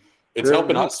coverage, and it's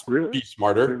helping us be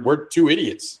smarter. We're two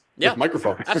idiots with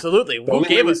microphones. Absolutely. The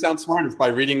only way we sound smart is by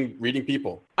reading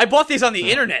people. I bought these on the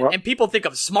internet, and people think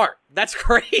I'm smart. That's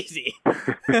crazy.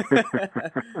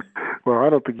 Well,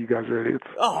 I don't think you guys are idiots.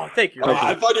 Oh, thank you.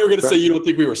 I thought you were going to say you don't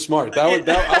think we were smart. I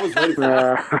was ready for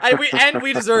that.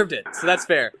 We deserved it, so that's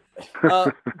fair.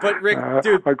 But Rick,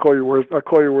 dude, I call you worse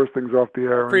things off the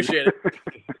air. Appreciate it.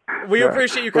 We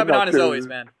appreciate you coming on as always,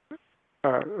 man.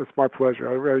 It's my pleasure.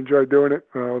 I enjoy doing it.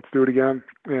 Let's do it again,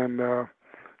 and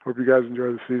hope you guys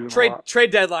enjoy the season. Trade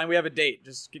deadline. We have a date,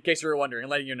 just in case you were wondering.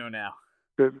 Letting you know now.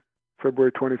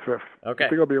 February 25th. Okay. I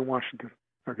think I'll be in Washington.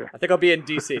 Okay. I think I'll be in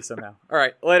DC somehow. All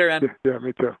right. Later, man. Yeah,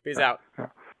 me too. Peace out. Yeah.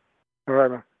 All right,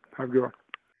 man. Have a good one.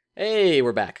 Hey,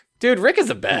 we're back. Dude, Rick is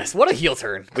the best. What a heel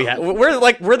turn we have.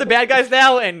 We're the bad guys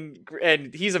now, and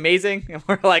he's amazing. And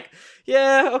we're like,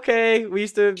 yeah, okay. We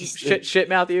used to shit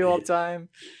mouth you all the time.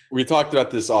 We talked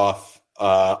about this off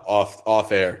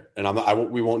air,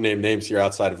 and we won't name names here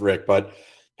outside of Rick. But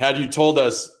had you told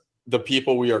us the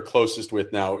people we are closest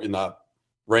with now in the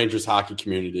Rangers hockey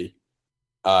community,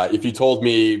 if you told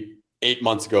me 8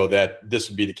 months ago that this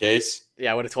would be the case,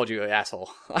 yeah, I would have told you,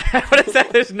 asshole. I would have said,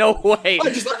 "There's no way."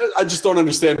 I just don't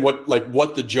understand what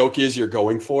the joke is you're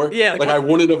going for. Yeah, I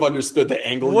wouldn't have understood the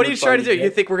angle. What are you trying to do?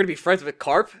 You think we're gonna be friends with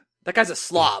Carp? That guy's a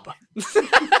slob.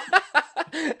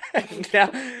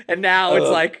 and now it's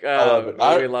like, I love it.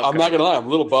 I'm not gonna lie, I'm a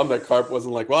little bummed that Carp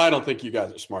wasn't like, well, I don't think you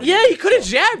guys are smart. Yeah, he could have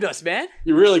jabbed us, man.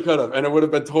 He really could have, and it would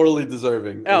have been totally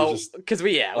deserving. Oh, because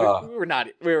we were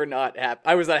not happy.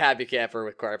 I was not a happy camper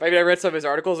with Carp. I mean, I read some of his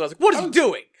articles, and I was like, what is he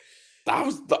doing?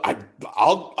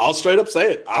 I'll straight up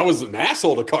say it. I was an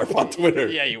asshole to Carp on Twitter.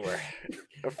 Yeah, you were.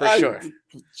 For sure.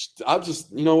 I'll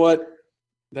just, you know what?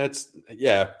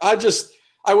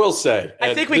 I will say.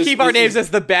 I think we keep our names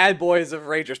as the bad boys of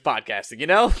Rangers podcasting, you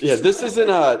know? Yeah, this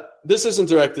isn't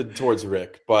directed towards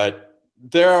Rick, but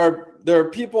there are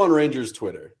people on Rangers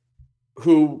Twitter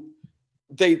who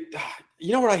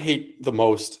you know what I hate the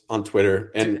most on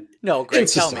Twitter and no, Greg, in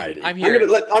society. Tell me. I'm here.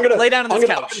 I'm gonna lay down on this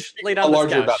couch. Lay down on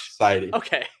this couch. About society.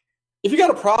 Okay. If you got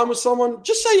a problem with someone,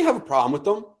 just say you have a problem with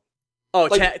them. Oh,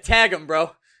 tag him,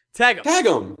 bro. Tag him. Tag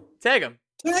him. Tag him.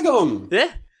 Tag him.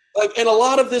 Yeah. And a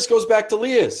lot of this goes back to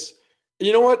Lias.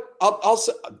 You know what? I'll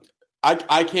say,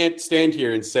 I can't stand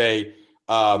here and say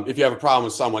if you have a problem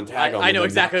with someone, tag them. I know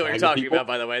exactly what you're talking about.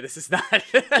 By the way, this is not.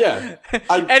 Yeah.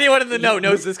 Anyone in the know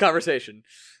knows this conversation.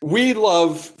 We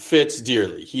love Fitz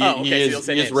dearly. He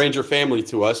is Ranger family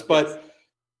to us, but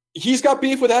he's got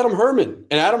beef with Adam Herman,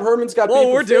 and Adam Herman's got beef with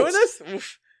we're doing Fitz.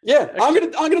 this. Yeah, I'm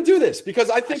gonna do this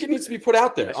because I think it needs to be put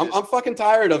out there. I'm fucking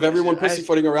tired of everyone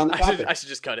pussyfooting around the topic. I should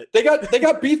just cut it. They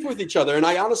got beef with each other, and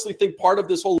I honestly think part of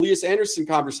this whole Lias Andersson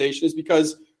conversation is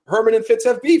because Herman and Fitz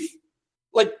have beef.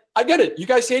 Like, I get it. You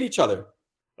guys hate each other.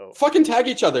 Fucking tag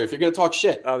each other if you're going to talk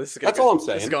shit. Oh, this is That's all I'm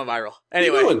saying. This is going viral.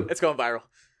 Anyway, it's going viral.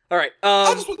 All right.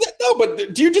 No,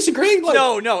 but do you disagree? Like,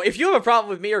 no. If you have a problem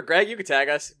with me or Greg, you can tag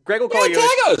us. Greg will call you. Tag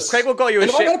us. Greg will call you and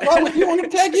a if shit. I got a problem with you, I'm going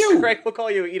to tag you. Greg will call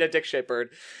you eat a dick shit bird,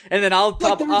 and then I'll.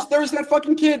 There was that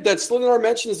fucking kid that slid in our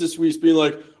mentions this week, being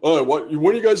like, "Oh,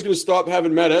 when are you guys going to stop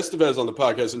having Matt Estevez on the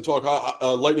podcast and talk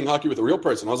lightning hockey with a real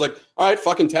person?" I was like, "All right,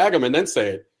 fucking tag him and then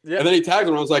say it." Yep. And then he tagged him,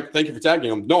 and I was like, "Thank you for tagging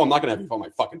him." No, I'm not going to have you on my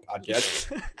fucking podcast,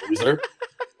 loser.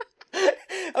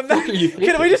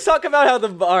 Can we just talk about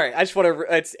how all right, I just want to,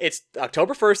 it's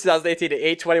October 1st, 2018 at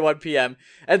 8:21 p.m.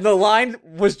 and the line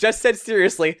was just said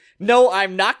seriously, "No,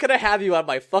 I'm not going to have you on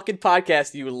my fucking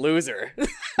podcast, you loser."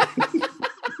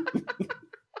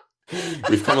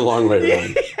 We've come a long way,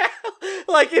 Ryan. Yeah.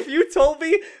 Like, if you told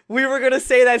me we were going to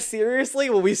say that seriously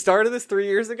when we started this 3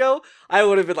 years ago, I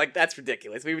would have been like, that's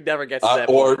ridiculous. We would never get to that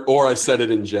point. Or I said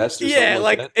it in jest or something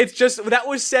like that. It's just, that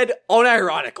was said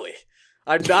unironically.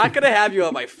 I'm not going to have you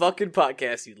on my fucking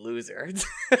podcast, you loser.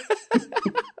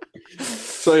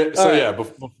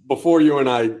 Before you and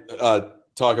I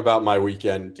talk about my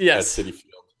weekend at Citi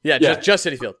Field. Yeah, just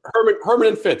Citi Field. Herman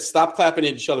and Fitz, stop clapping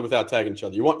at each other without tagging each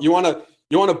other. You want to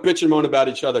bitch and moan about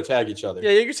each other, tag each other.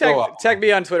 Yeah, you can tag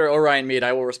me on Twitter, Orion Mead.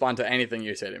 I will respond to anything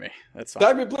you say to me. That's fine.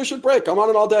 Tag me Blue Shirt Break. I'm on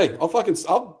it all day. I'll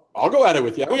go at it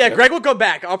with you. Yeah, Greg will go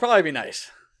back. I'll probably be nice.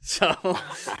 So I won't.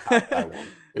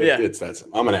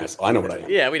 I'm an asshole. I know what I am.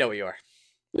 Yeah, we know what you are.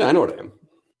 Yeah, I know what I am.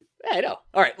 Yeah, I know.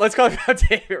 All right, let's talk about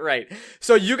David Wright.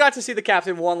 So you got to see the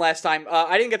captain one last time.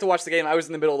 I didn't get to watch the game. I was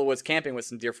in the middle of the woods camping with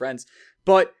some dear friends.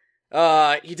 But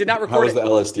he did not record. How was the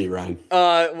LSD, Ryan?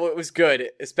 Well, it was good,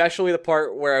 especially the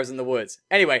part where I was in the woods.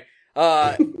 Anyway,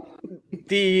 guys,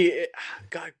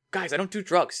 I don't do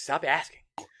drugs. Stop asking.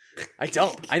 I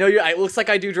don't. I know you. It looks like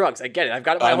I do drugs. I get it. I've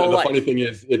got it my whole life. The funny thing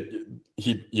is,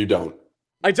 you don't.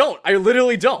 I don't. I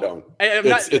literally don't.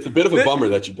 It's a bit of a bummer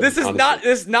that you don't. This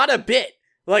is not a bit.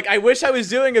 Like, I wish I was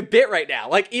doing a bit right now.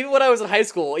 Like, even when I was in high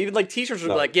school, even like teachers would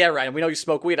be like, "Yeah, Ryan, we know you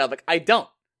smoke weed." I'm like, I don't.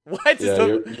 What?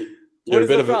 Yeah, you're a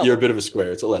bit of a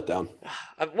square. It's a letdown.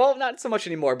 Well, not so much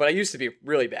anymore, but I used to be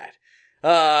really bad.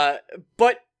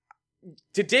 But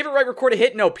did David Wright record a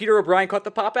hit? No, Peter O'Brien caught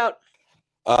the pop out.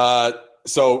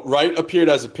 So Wright appeared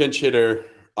as a pinch hitter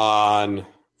on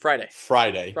Friday.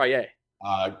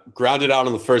 Grounded out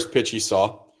on the first pitch he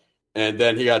saw, and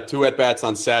then he got 2 at-bats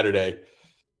on Saturday.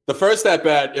 The first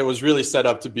at-bat, it was really set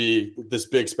up to be this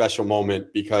big special moment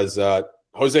because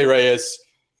Jose Reyes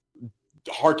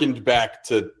harkened back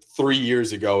to 3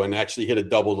 years ago and actually hit a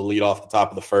double to lead off the top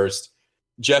of the first.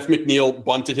 Jeff McNeil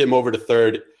bunted him over to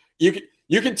third. You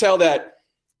can tell that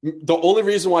the only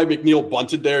reason why McNeil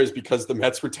bunted there is because the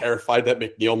Mets were terrified that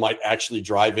McNeil might actually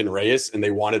drive in Reyes, and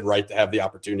they wanted Wright to have the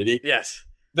opportunity. Yes.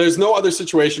 There's no other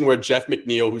situation where Jeff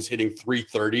McNeil, who's hitting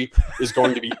 .330, is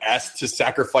going to be asked to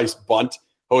sacrifice bunt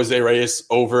Jose Reyes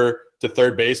over to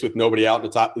third base with nobody out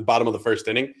in the bottom of the first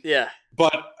inning. Yeah.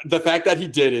 But the fact that he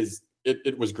did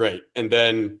it was great. And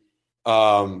then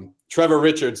Trevor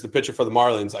Richards, the pitcher for the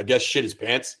Marlins, I guess shit his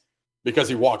pants because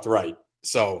he walked right.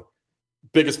 So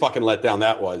biggest fucking letdown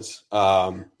that was.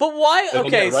 But why?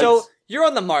 Okay, so you're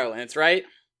on the Marlins, right?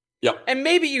 Yep. And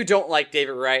maybe you don't like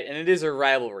David Wright, and it is a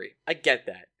rivalry. I get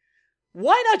that.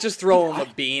 Why not just throw him a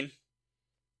bean?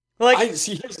 Like, I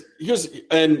see.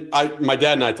 My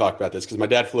dad and I talked about this because my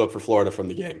dad flew up for Florida from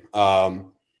the game.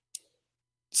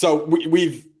 So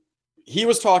he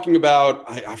was talking about,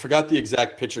 I forgot the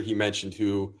exact pitcher he mentioned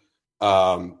who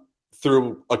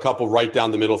threw a couple right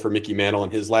down the middle for Mickey Mantle in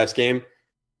his last game.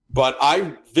 But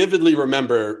I vividly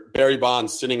remember Barry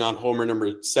Bonds sitting on homer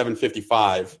number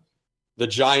 755, the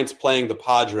Giants playing the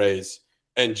Padres,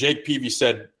 and Jake Peavy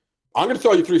said, "I'm going to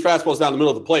throw you 3 fastballs down the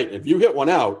middle of the plate. If you hit one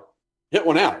out, hit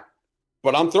one out.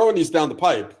 But I'm throwing these down the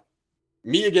pipe.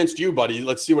 Me against you, buddy.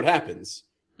 Let's see what happens."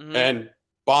 Mm-hmm. And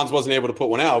Bonds wasn't able to put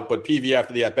one out, but Peavy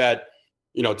after the at-bat,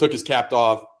 took his cap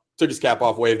off,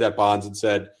 waved at Bonds and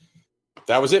said,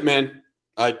 "That was it, man.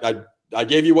 I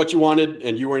gave you what you wanted,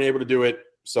 and you weren't able to do it.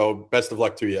 So best of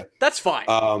luck to you." That's fine.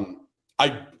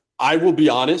 I will be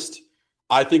honest.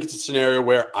 I think it's a scenario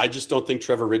where I just don't think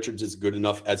Trevor Richards is good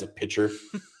enough as a pitcher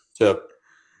to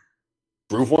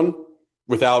prove one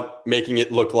without making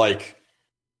it look like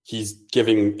he's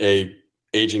giving a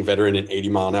aging veteran an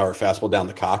 80-mile-an-hour fastball down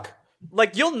the cock.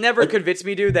 Like, you'll never convince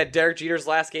me, dude, that Derek Jeter's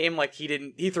last game, like,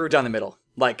 he threw it down the middle.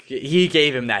 Like, he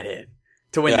gave him that hit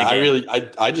to win the game.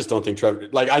 I just don't think Trevor,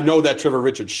 like, I know that Trevor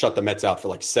Richards shut the Mets out for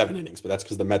like 7 innings, but that's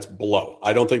because the Mets blow.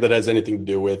 I don't think that has anything to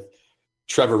do with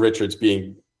Trevor Richards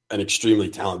being an extremely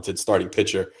talented starting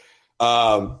pitcher.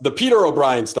 The Peter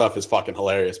O'Brien stuff is fucking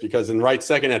hilarious because in Wright's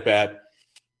second at bat,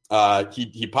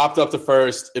 He popped up to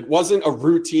first. It wasn't a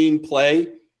routine play,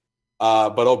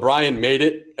 but O'Brien made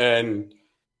it. And,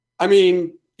 I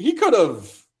mean, he could have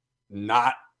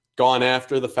not gone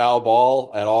after the foul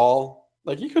ball at all.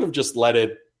 Like, he could have just let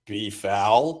it be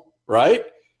foul, right?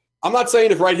 I'm not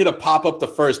saying if Wright hit a pop-up to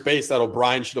first base that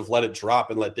O'Brien should have let it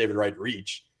drop and let David Wright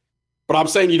reach. But I'm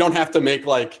saying you don't have to make,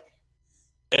 like,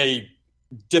 a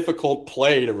difficult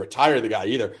play to retire the guy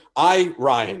either.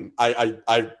 Ryan,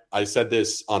 I said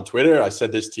this on Twitter. I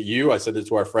said this to you. I said this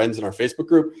to our friends in our Facebook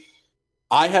group.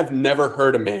 I have never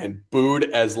heard a man booed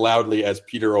as loudly as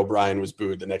Peter O'Brien was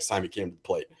booed the next time he came to the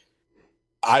plate.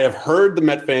 I have heard the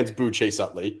Met fans boo Chase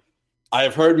Utley. I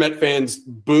have heard Met fans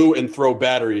boo and throw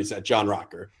batteries at John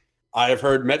Rocker. I have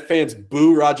heard Met fans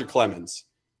boo Roger Clemens.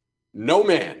 No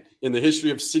man in the history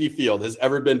of Citi Field has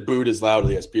ever been booed as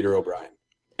loudly as Peter O'Brien.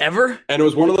 Ever? And it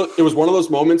was one of those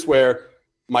moments where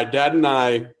my dad and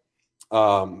I,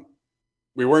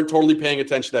 we weren't totally paying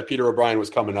attention that Peter O'Brien was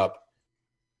coming up,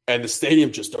 and the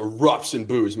stadium just erupts in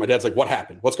boos. My dad's like, "What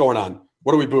happened? What's going on?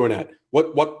 What are we booing at?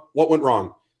 What went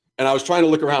wrong?" And I was trying to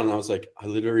look around, and I was like, "I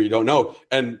literally don't know."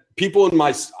 And people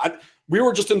in we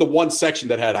were just in the one section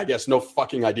that had, I guess, no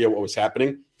fucking idea what was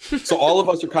happening. So all of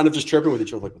us are kind of just tripping with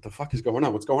each other, like, "What the fuck is going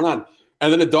on? What's going on?"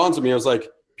 And then it dawns on me, I was like,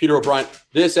 Peter O'Brien,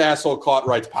 this asshole caught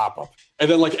Wright's pop-up.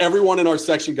 And then, like, everyone in our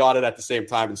section got it at the same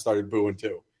time and started booing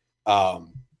too.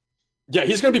 Yeah,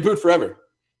 he's going to be booed forever.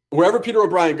 Wherever Peter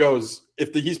O'Brien goes,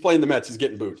 if he's playing the Mets, he's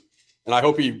getting booed. And I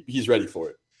hope he's ready for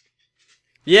it.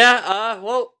 Yeah,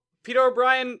 well, Peter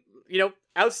O'Brien,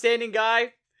 outstanding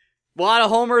guy. A lot of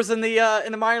homers in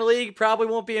the minor league. Probably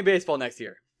won't be in baseball next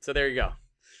year. So there you go.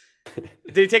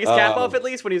 Did he take his cap off at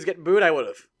least when he was getting booed? I would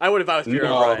have if I was Peter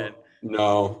O'Brien.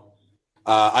 No.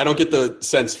 I don't get the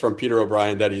sense from Peter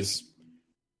O'Brien that he's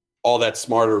all that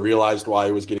smart or realized why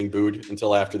he was getting booed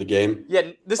until after the game.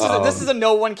 Yeah, this is a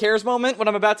no one cares moment, what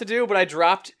I'm about to do, but I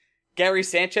dropped Gary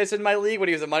Sanchez in my league when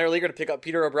he was a minor leaguer to pick up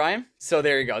Peter O'Brien. So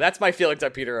there you go. That's my feelings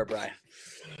on Peter O'Brien.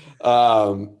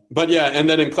 But yeah, and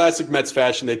then in classic Mets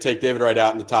fashion, they take David Wright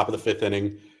out in the top of the fifth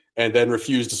inning and then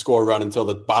refuse to score a run until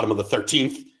the bottom of the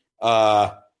 13th.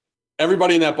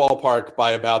 Everybody in that ballpark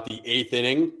by about the 8th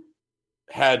inning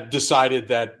had decided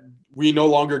that we no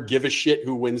longer give a shit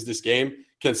who wins this game.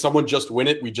 Can someone just win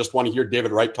it? We just want to hear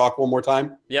David Wright talk one more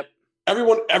time. Yep.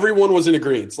 Everyone was in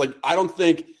agreement. Like, I don't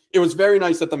think it was very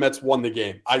nice that the Mets won the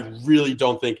game. I really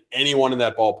don't think anyone in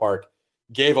that ballpark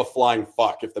gave a flying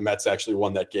fuck if the Mets actually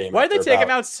won that game. Why did they take him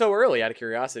out so early, out of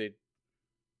curiosity?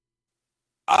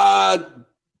 I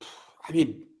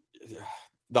mean,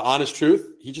 the honest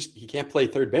truth, he can't play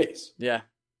third base. Yeah.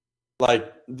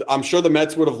 Like, I'm sure the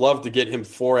Mets would have loved to get him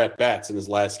 4 at-bats in his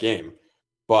last game.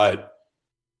 But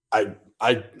I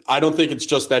don't think it's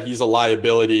just that he's a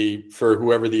liability for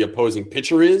whoever the opposing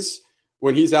pitcher is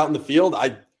when he's out in the field.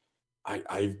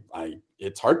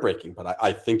 It's heartbreaking, but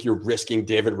I think you're risking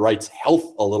David Wright's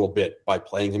health a little bit by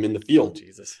playing him in the field.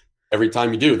 Jesus. Every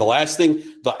time you do.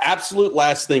 The absolute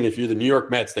last thing, if you're the New York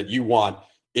Mets, that you want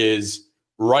is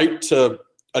Wright to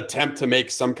attempt to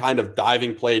make some kind of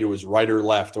diving play to his right or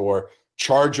left or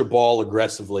charge a ball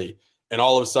aggressively. And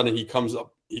all of a sudden he comes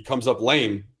up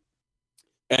lame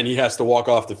and he has to walk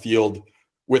off the field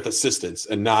with assistance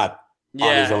and not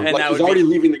on his own. Like, he's already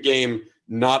leaving the game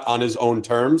not on his own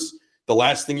terms. The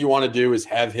last thing you want to do is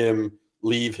have him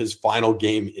leave his final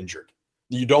game injured.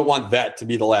 You don't want that to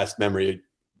be the last memory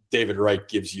David Wright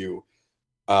gives you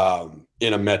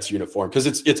in a Mets uniform, because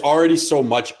it's already so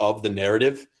much of the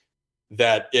narrative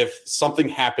that if something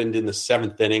happened in the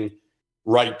 7th inning,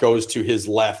 Wright goes to his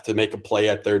left to make a play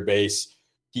at third base,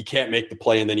 he can't make the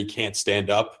play and then he can't stand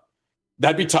up.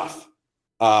 That'd be tough.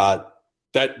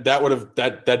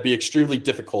 That'd be extremely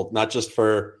difficult, not just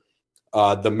for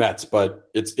the Mets, but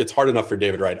it's hard enough for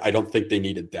David Wright. I don't think they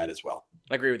needed that as well.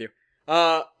 I agree with you.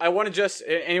 I want to just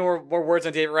any more words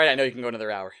on David Wright? I know you can go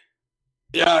another hour.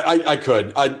 Yeah, I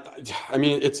could. I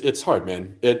mean, it's hard,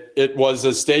 man. It was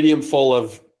a stadium full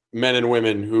of men and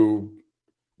women who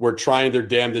were trying their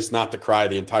damnedest not to cry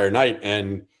the entire night,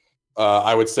 and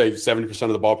I would say 70%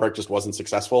 of the ballpark just wasn't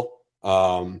successful.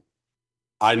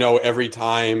 I know every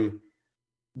time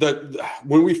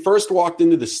when we first walked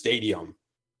into the stadium,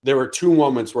 there were 2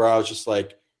 moments where I was just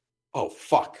like, "Oh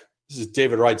fuck, this is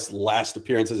David Wright's last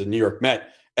appearance as a New York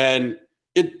Met," and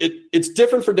it's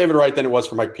different for David Wright than it was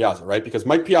for Mike Piazza, right? Because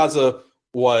Mike Piazza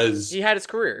he had his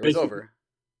career; it was over.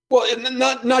 Well,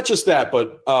 not just that,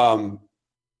 but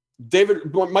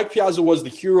Mike Piazza was the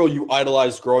hero you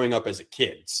idolized growing up as a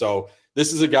kid. So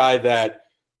this is a guy that,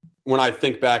 when I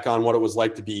think back on what it was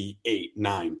like to be 8,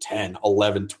 9, 10,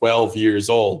 11, 12 years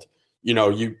old,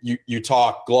 you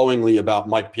talk glowingly about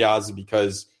Mike Piazza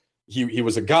because he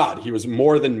was a god. He was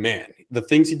more than man. The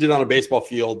things he did on a baseball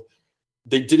field,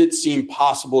 they didn't seem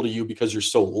possible to you because you're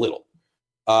so little.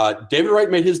 David Wright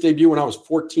made his debut when I was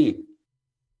 14.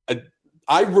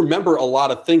 I remember a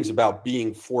lot of things about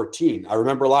being 14. I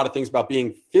remember a lot of things about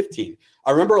being 15.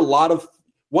 I remember a lot of,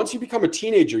 once you become a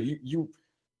teenager,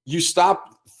 you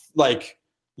stop like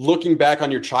looking back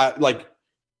on your child. Like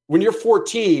when you're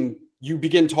 14, you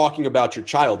begin talking about your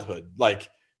childhood. Like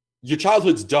your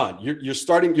childhood's done.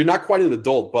 You're not quite an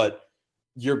adult, but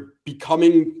you're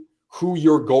becoming who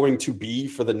you're going to be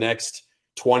for the next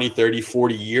 20, 30,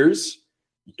 40 years.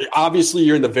 Obviously,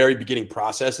 you're in the very beginning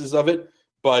processes of it,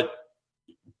 but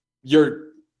you're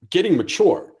getting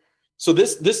mature. So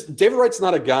this David Wright's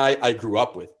not a guy I grew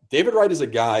up with. David Wright is a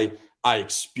guy I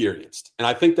experienced. And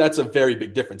I think that's a very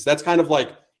big difference. That's kind of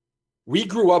like we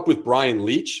grew up with Brian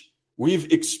Leach.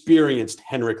 We've experienced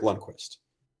Henrik Lundqvist.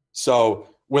 So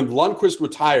when Lundqvist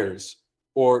retires,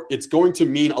 or it's going to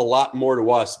mean a lot more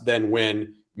to us than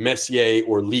when Messier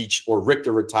or Leach or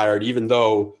Richter retired, even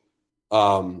though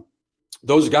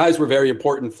those guys were very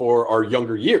important for our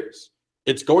younger years.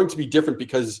 It's going to be different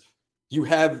because you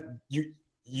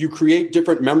create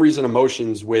different memories and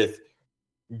emotions with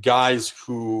guys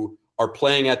who are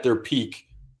playing at their peak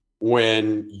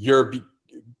when you're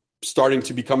starting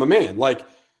to become a man. Like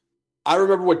I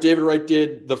remember what David Wright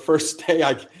did the first day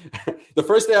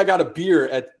I got a beer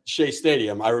at Shea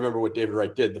Stadium. I remember what David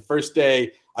Wright did. The first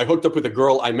day I hooked up with a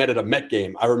girl I met at a Met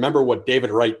game. I remember what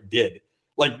David Wright did.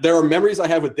 Like there are memories I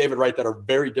have with David Wright that are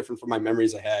very different from my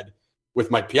memories I had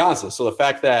with Mike Piazza. So the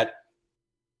fact that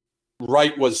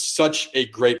Wright was such a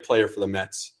great player for the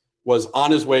Mets, was on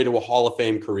his way to a Hall of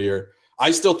Fame career. I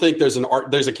still think there's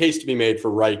a case to be made for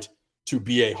Wright to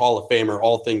be a Hall of Famer,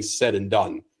 all things said and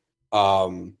done.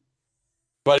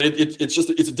 But it's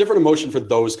a different emotion for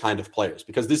those kind of players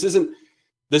because this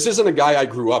isn't a guy I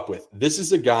grew up with. This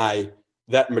is a guy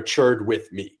that matured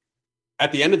with me.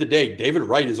 At the end of the day, David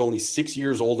Wright is only 6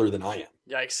 years older than I am.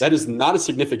 Yikes. That is not a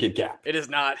significant gap. It is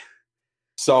not.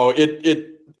 So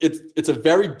it's a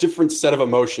very different set of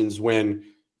emotions when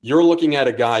you're looking at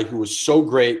a guy who was so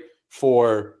great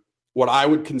for what I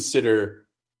would consider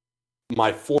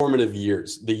my formative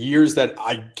years, the years that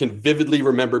I can vividly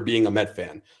remember being a Met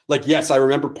fan. Like, yes, I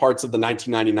remember parts of the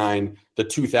 1999, the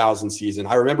 2000 season.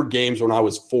 I remember games when I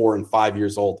was 4 and 5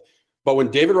 years old. But when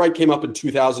David Wright came up in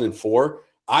 2004,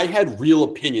 I had real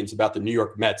opinions about the New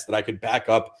York Mets that I could back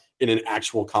up in an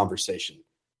actual conversation.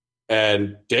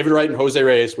 And David Wright and Jose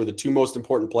Reyes were the two most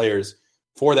important players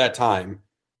for that time.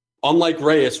 Unlike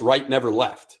Reyes, Wright never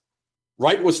left.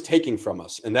 Wright was taking from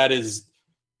us, and that is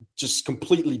just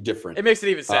completely different. It makes it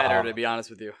even sadder, to be honest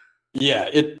with you. Yeah,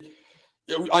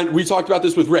 we talked about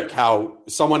this with Rick, how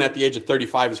someone at the age of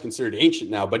 35 is considered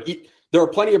ancient now, but there are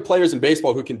plenty of players in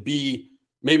baseball who can be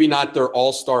maybe not their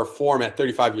all-star form at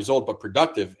 35 years old, but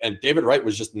productive. And David Wright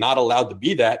was just not allowed to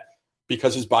be that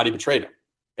because his body betrayed him.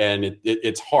 And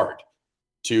it's hard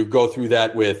to go through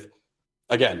that with,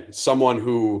 again, someone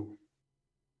who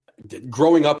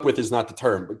growing up with is not the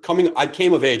term, but I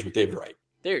came of age with David Wright.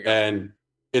 There you go. And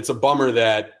it's a bummer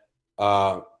that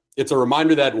it's a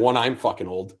reminder that one, I'm fucking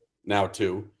old now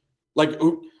too. Like,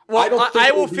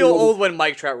 I will feel old when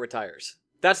Mike Trout retires.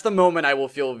 That's the moment I will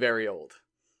feel very old.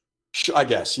 I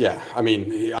guess, yeah. I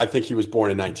mean, I think he was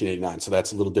born in 1989, so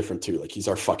that's a little different too. Like, he's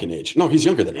our fucking age. No, he's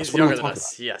younger than us. He's younger than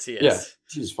us. Yes, he is. Yeah,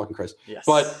 Jesus fucking Christ. Yes,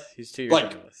 but he's 2 years like,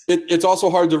 younger than us. It's also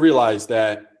hard to realize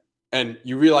that, and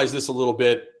you realize this a little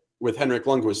bit with Henrik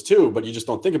Lundqvist too, but you just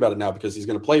don't think about it now because he's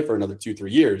going to play for another 2-3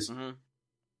 years. Mm-hmm.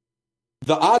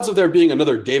 The odds of there being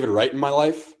another David Wright in my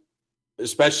life,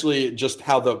 especially just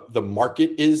how the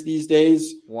market is these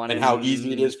days and how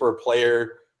easy it is for a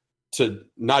player to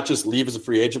not just leave as a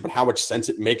free agent, but how much sense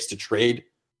it makes to trade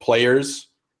players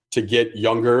to get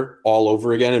younger all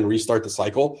over again and restart the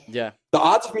cycle. Yeah. The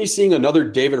odds of me seeing another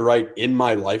David Wright in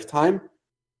my lifetime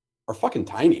are fucking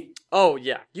tiny. Oh,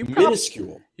 yeah.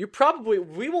 Minuscule.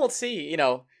 We won't see,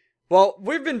 well,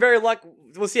 we've been very lucky.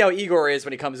 We'll see how Igor is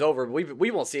when he comes over. But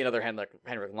we won't see another Henrik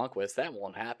Lundqvist. That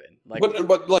won't happen.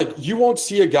 But like, you won't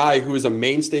see a guy who is a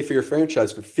mainstay for your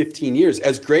franchise for 15 years.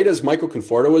 As great as Michael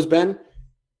Conforto has been,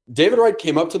 David Wright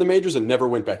came up to the majors and never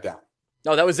went back down.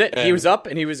 No, that was it. He was up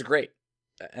and he was great.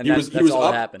 And he was all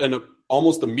up that happened. And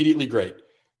almost immediately great.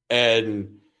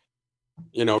 And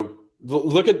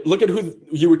look at who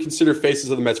you would consider faces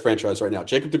of the Mets franchise right now.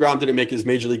 Jacob deGrom didn't make his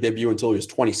major league debut until he was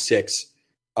 26.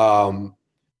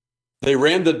 They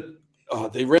ran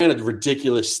a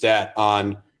ridiculous stat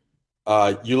on.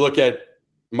 You look at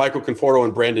Michael Conforto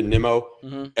and Brandon Nimmo,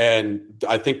 mm-hmm. and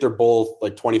I think they're both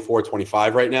like 24,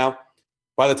 25 right now.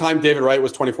 By the time David Wright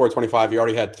was 24, 25, he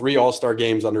already had 3 All-Star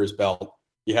games under his belt.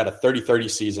 He had a 30-30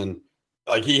 season.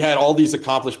 Like, he had all these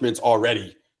accomplishments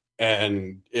already.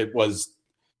 And it's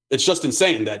just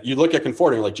insane that you look at Conforto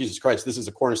and you're like, Jesus Christ, this is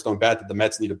a cornerstone bat that the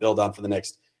Mets need to build on for the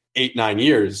next 8-9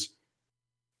 years.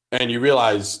 And you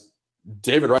realize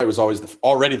David Wright was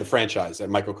already the franchise at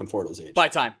Michael Conforto's age. By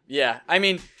time, yeah. I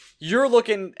mean, you're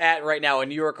looking at right now a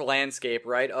New York landscape,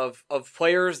 right, of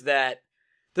players that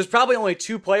there's probably only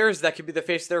 2 players that could be the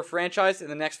face of their franchise in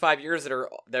the next 5 years that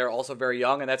are also very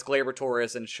young, and that's Gleyber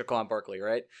Torres and Saquon Barkley,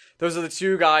 right? Those are the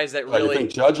 2 guys that really. You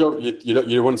think Judge?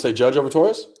 You wouldn't say Judge over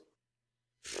Torres?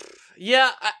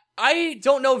 Yeah, I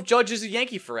don't know if Judge is a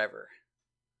Yankee forever.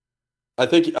 I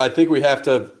think we have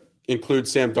to include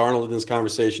Sam Darnold in this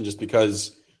conversation just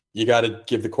because you got to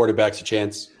give the quarterbacks a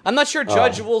chance. I'm not sure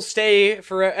Judge will stay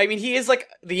for. I mean, he is like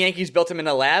the Yankees built him in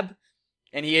a lab.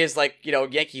 And he is like,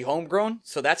 Yankee homegrown,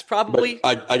 so that's probably.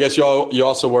 But I guess you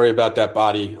also worry about that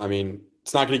body. I mean,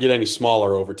 it's not going to get any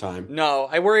smaller over time. No,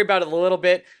 I worry about it a little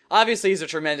bit. Obviously, he's a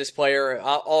tremendous player,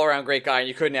 all-around great guy, and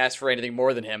you couldn't ask for anything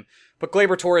more than him. But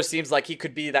Gleyber Torres seems like he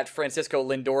could be that Francisco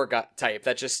Lindor type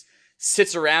that just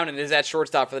sits around and is at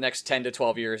shortstop for the next 10 to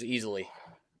 12 years easily.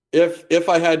 If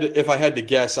I had to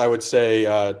guess, I would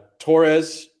say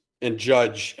Torres and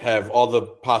Judge have all the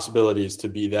possibilities to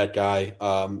be that guy.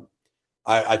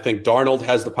 I think Darnold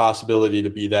has the possibility to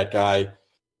be that guy.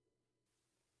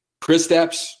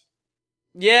 Kristaps.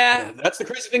 Yeah. That's the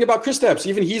crazy thing about Kristaps.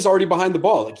 Even he's already behind the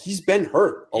ball. Like, he's been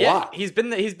hurt a lot. He's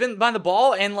been behind the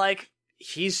ball, and like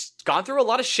he's gone through a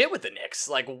lot of shit with the Knicks.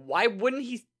 Like, why wouldn't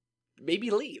he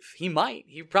maybe leave? He might.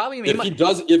 He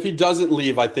doesn't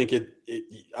leave, I think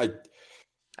I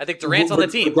think Durant's on the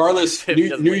team. Regardless,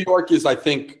 New York is, I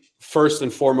think, first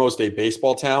and foremost a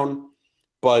baseball town.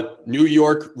 But New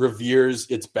York reveres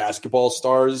its basketball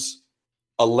stars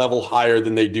a level higher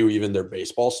than they do even their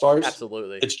baseball stars.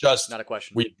 Absolutely. It's just not a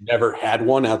question. We've never had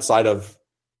one outside of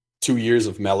 2 years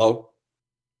of Melo.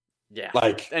 Yeah.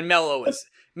 And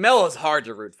Melo's hard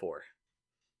to root for.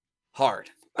 Hard.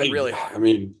 Really hard. I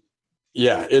mean,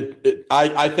 yeah,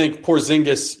 I think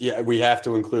Porzingis, we have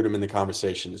to include him in the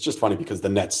conversation. It's just funny because the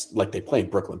Nets, they play in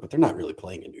Brooklyn, but they're not really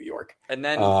playing in New York. And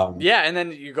then, and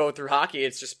then you go through hockey,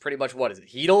 it's just pretty much, what is it,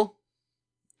 Heedle?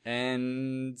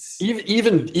 And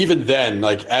even then,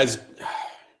 as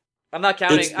I'm not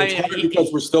counting. It's hard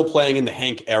because we're still playing in the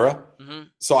Hank era. Mm-hmm.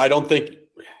 So I don't think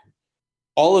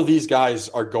all of these guys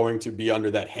are going to be under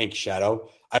that Hank shadow.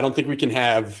 I don't think we can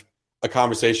have a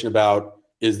conversation about,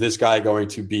 is this guy going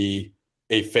to be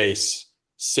a face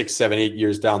 6, 7, 8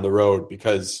 years down the road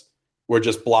because we're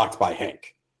just blocked by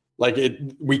Hank.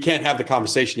 We can't have the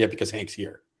conversation yet because Hank's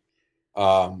here. We're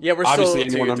obviously still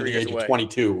anyone under the age of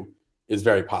 22 is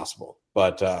very possible.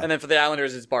 But and then for the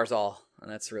Islanders, it's Barzal, and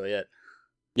that's really it.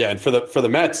 Yeah, and for the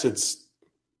Mets, it's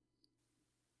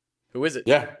who is it?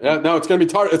 Yeah. No, it's gonna be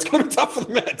tough. It's gonna be tough for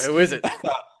the Mets. Who is it?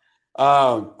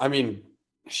 I mean,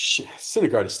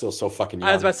 Syndergaard is still so fucking young.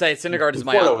 I was about to say Syndergaard is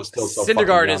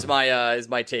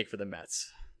my take for the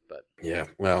Mets, but yeah,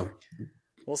 well,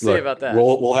 we'll see about that.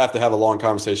 We'll have to have a long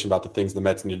conversation about the things the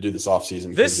Mets need to do this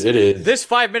offseason. This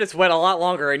 5 minutes went a lot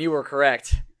longer, and you were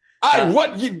correct. You're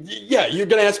going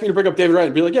to ask me to bring up David Wright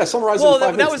and be like, yeah, summarize it in 5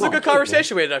 minutes. That was a good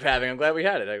conversation we ended up having. I'm glad we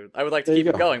had it. I would like to keep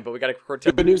it going, but we got to record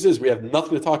 10 minutes. Good news is we have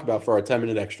nothing to talk about for our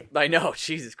 10-minute extra. I know.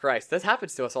 Jesus Christ. That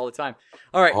happens to us all the time.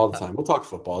 All right. All the time. We'll talk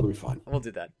football. It'll be fine. We'll do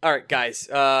that. All right, guys.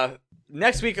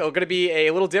 Next week, going to be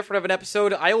a little different of an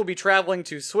episode. I will be traveling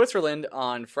to Switzerland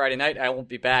on Friday night. I won't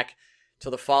be back till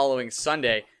the following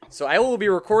Sunday. So I will be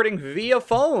recording via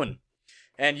phone.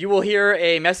 And you will hear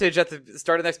a message at the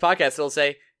start of the next podcast. It'll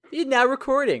say, "You're now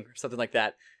recording," or something like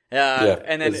that.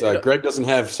 And then Greg doesn't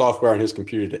have software on his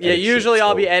computer to edit usually shit,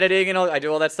 I'll be editing and I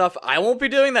do all that stuff. I won't be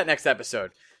doing that next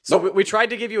episode. So we tried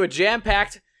to give you a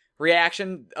jam-packed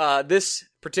reaction this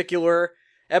particular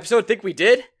episode. Think we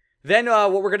did. Then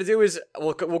what we're going to do is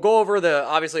we'll go over the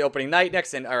obviously opening night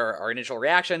next and our initial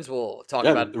reactions. We'll talk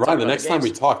about Ryan, the next time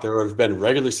we talk, there would have been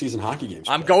regular season hockey games.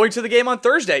 I'm going to the game on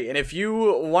Thursday, and if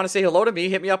you want to say hello to me,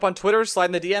 hit me up on Twitter, slide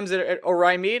in the DMs at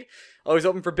Orion Mead. Always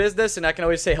open for business, and I can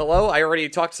always say hello. I already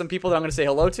talked to some people that I'm going to say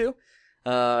hello to,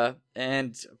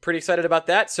 and pretty excited about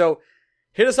that. So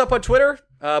hit us up on Twitter,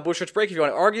 Blue Shirts Break, if you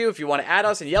want to argue, if you want to add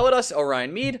us and yell at us,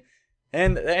 Orion Mead.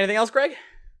 And anything else, Greg?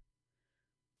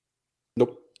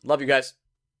 Nope. Love you guys.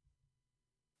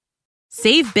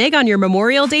 Save big on your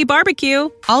Memorial Day barbecue,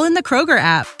 all in the Kroger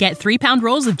app. Get 3-pound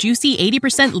rolls of juicy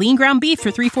 80% lean ground beef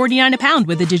for $3.49 a pound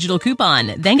with a digital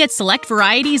coupon. Then get select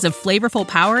varieties of flavorful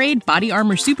Powerade, Body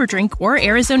Armor Super Drink, or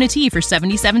Arizona tea for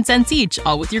 77 cents each,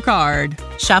 all with your card.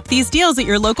 Shop these deals at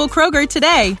your local Kroger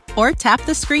today, or tap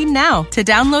the screen now to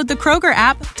download the Kroger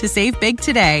app to save big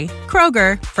today.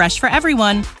 Kroger, fresh for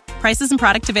everyone. Prices and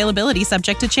product availability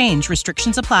subject to change.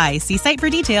 Restrictions apply. See site for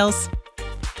details.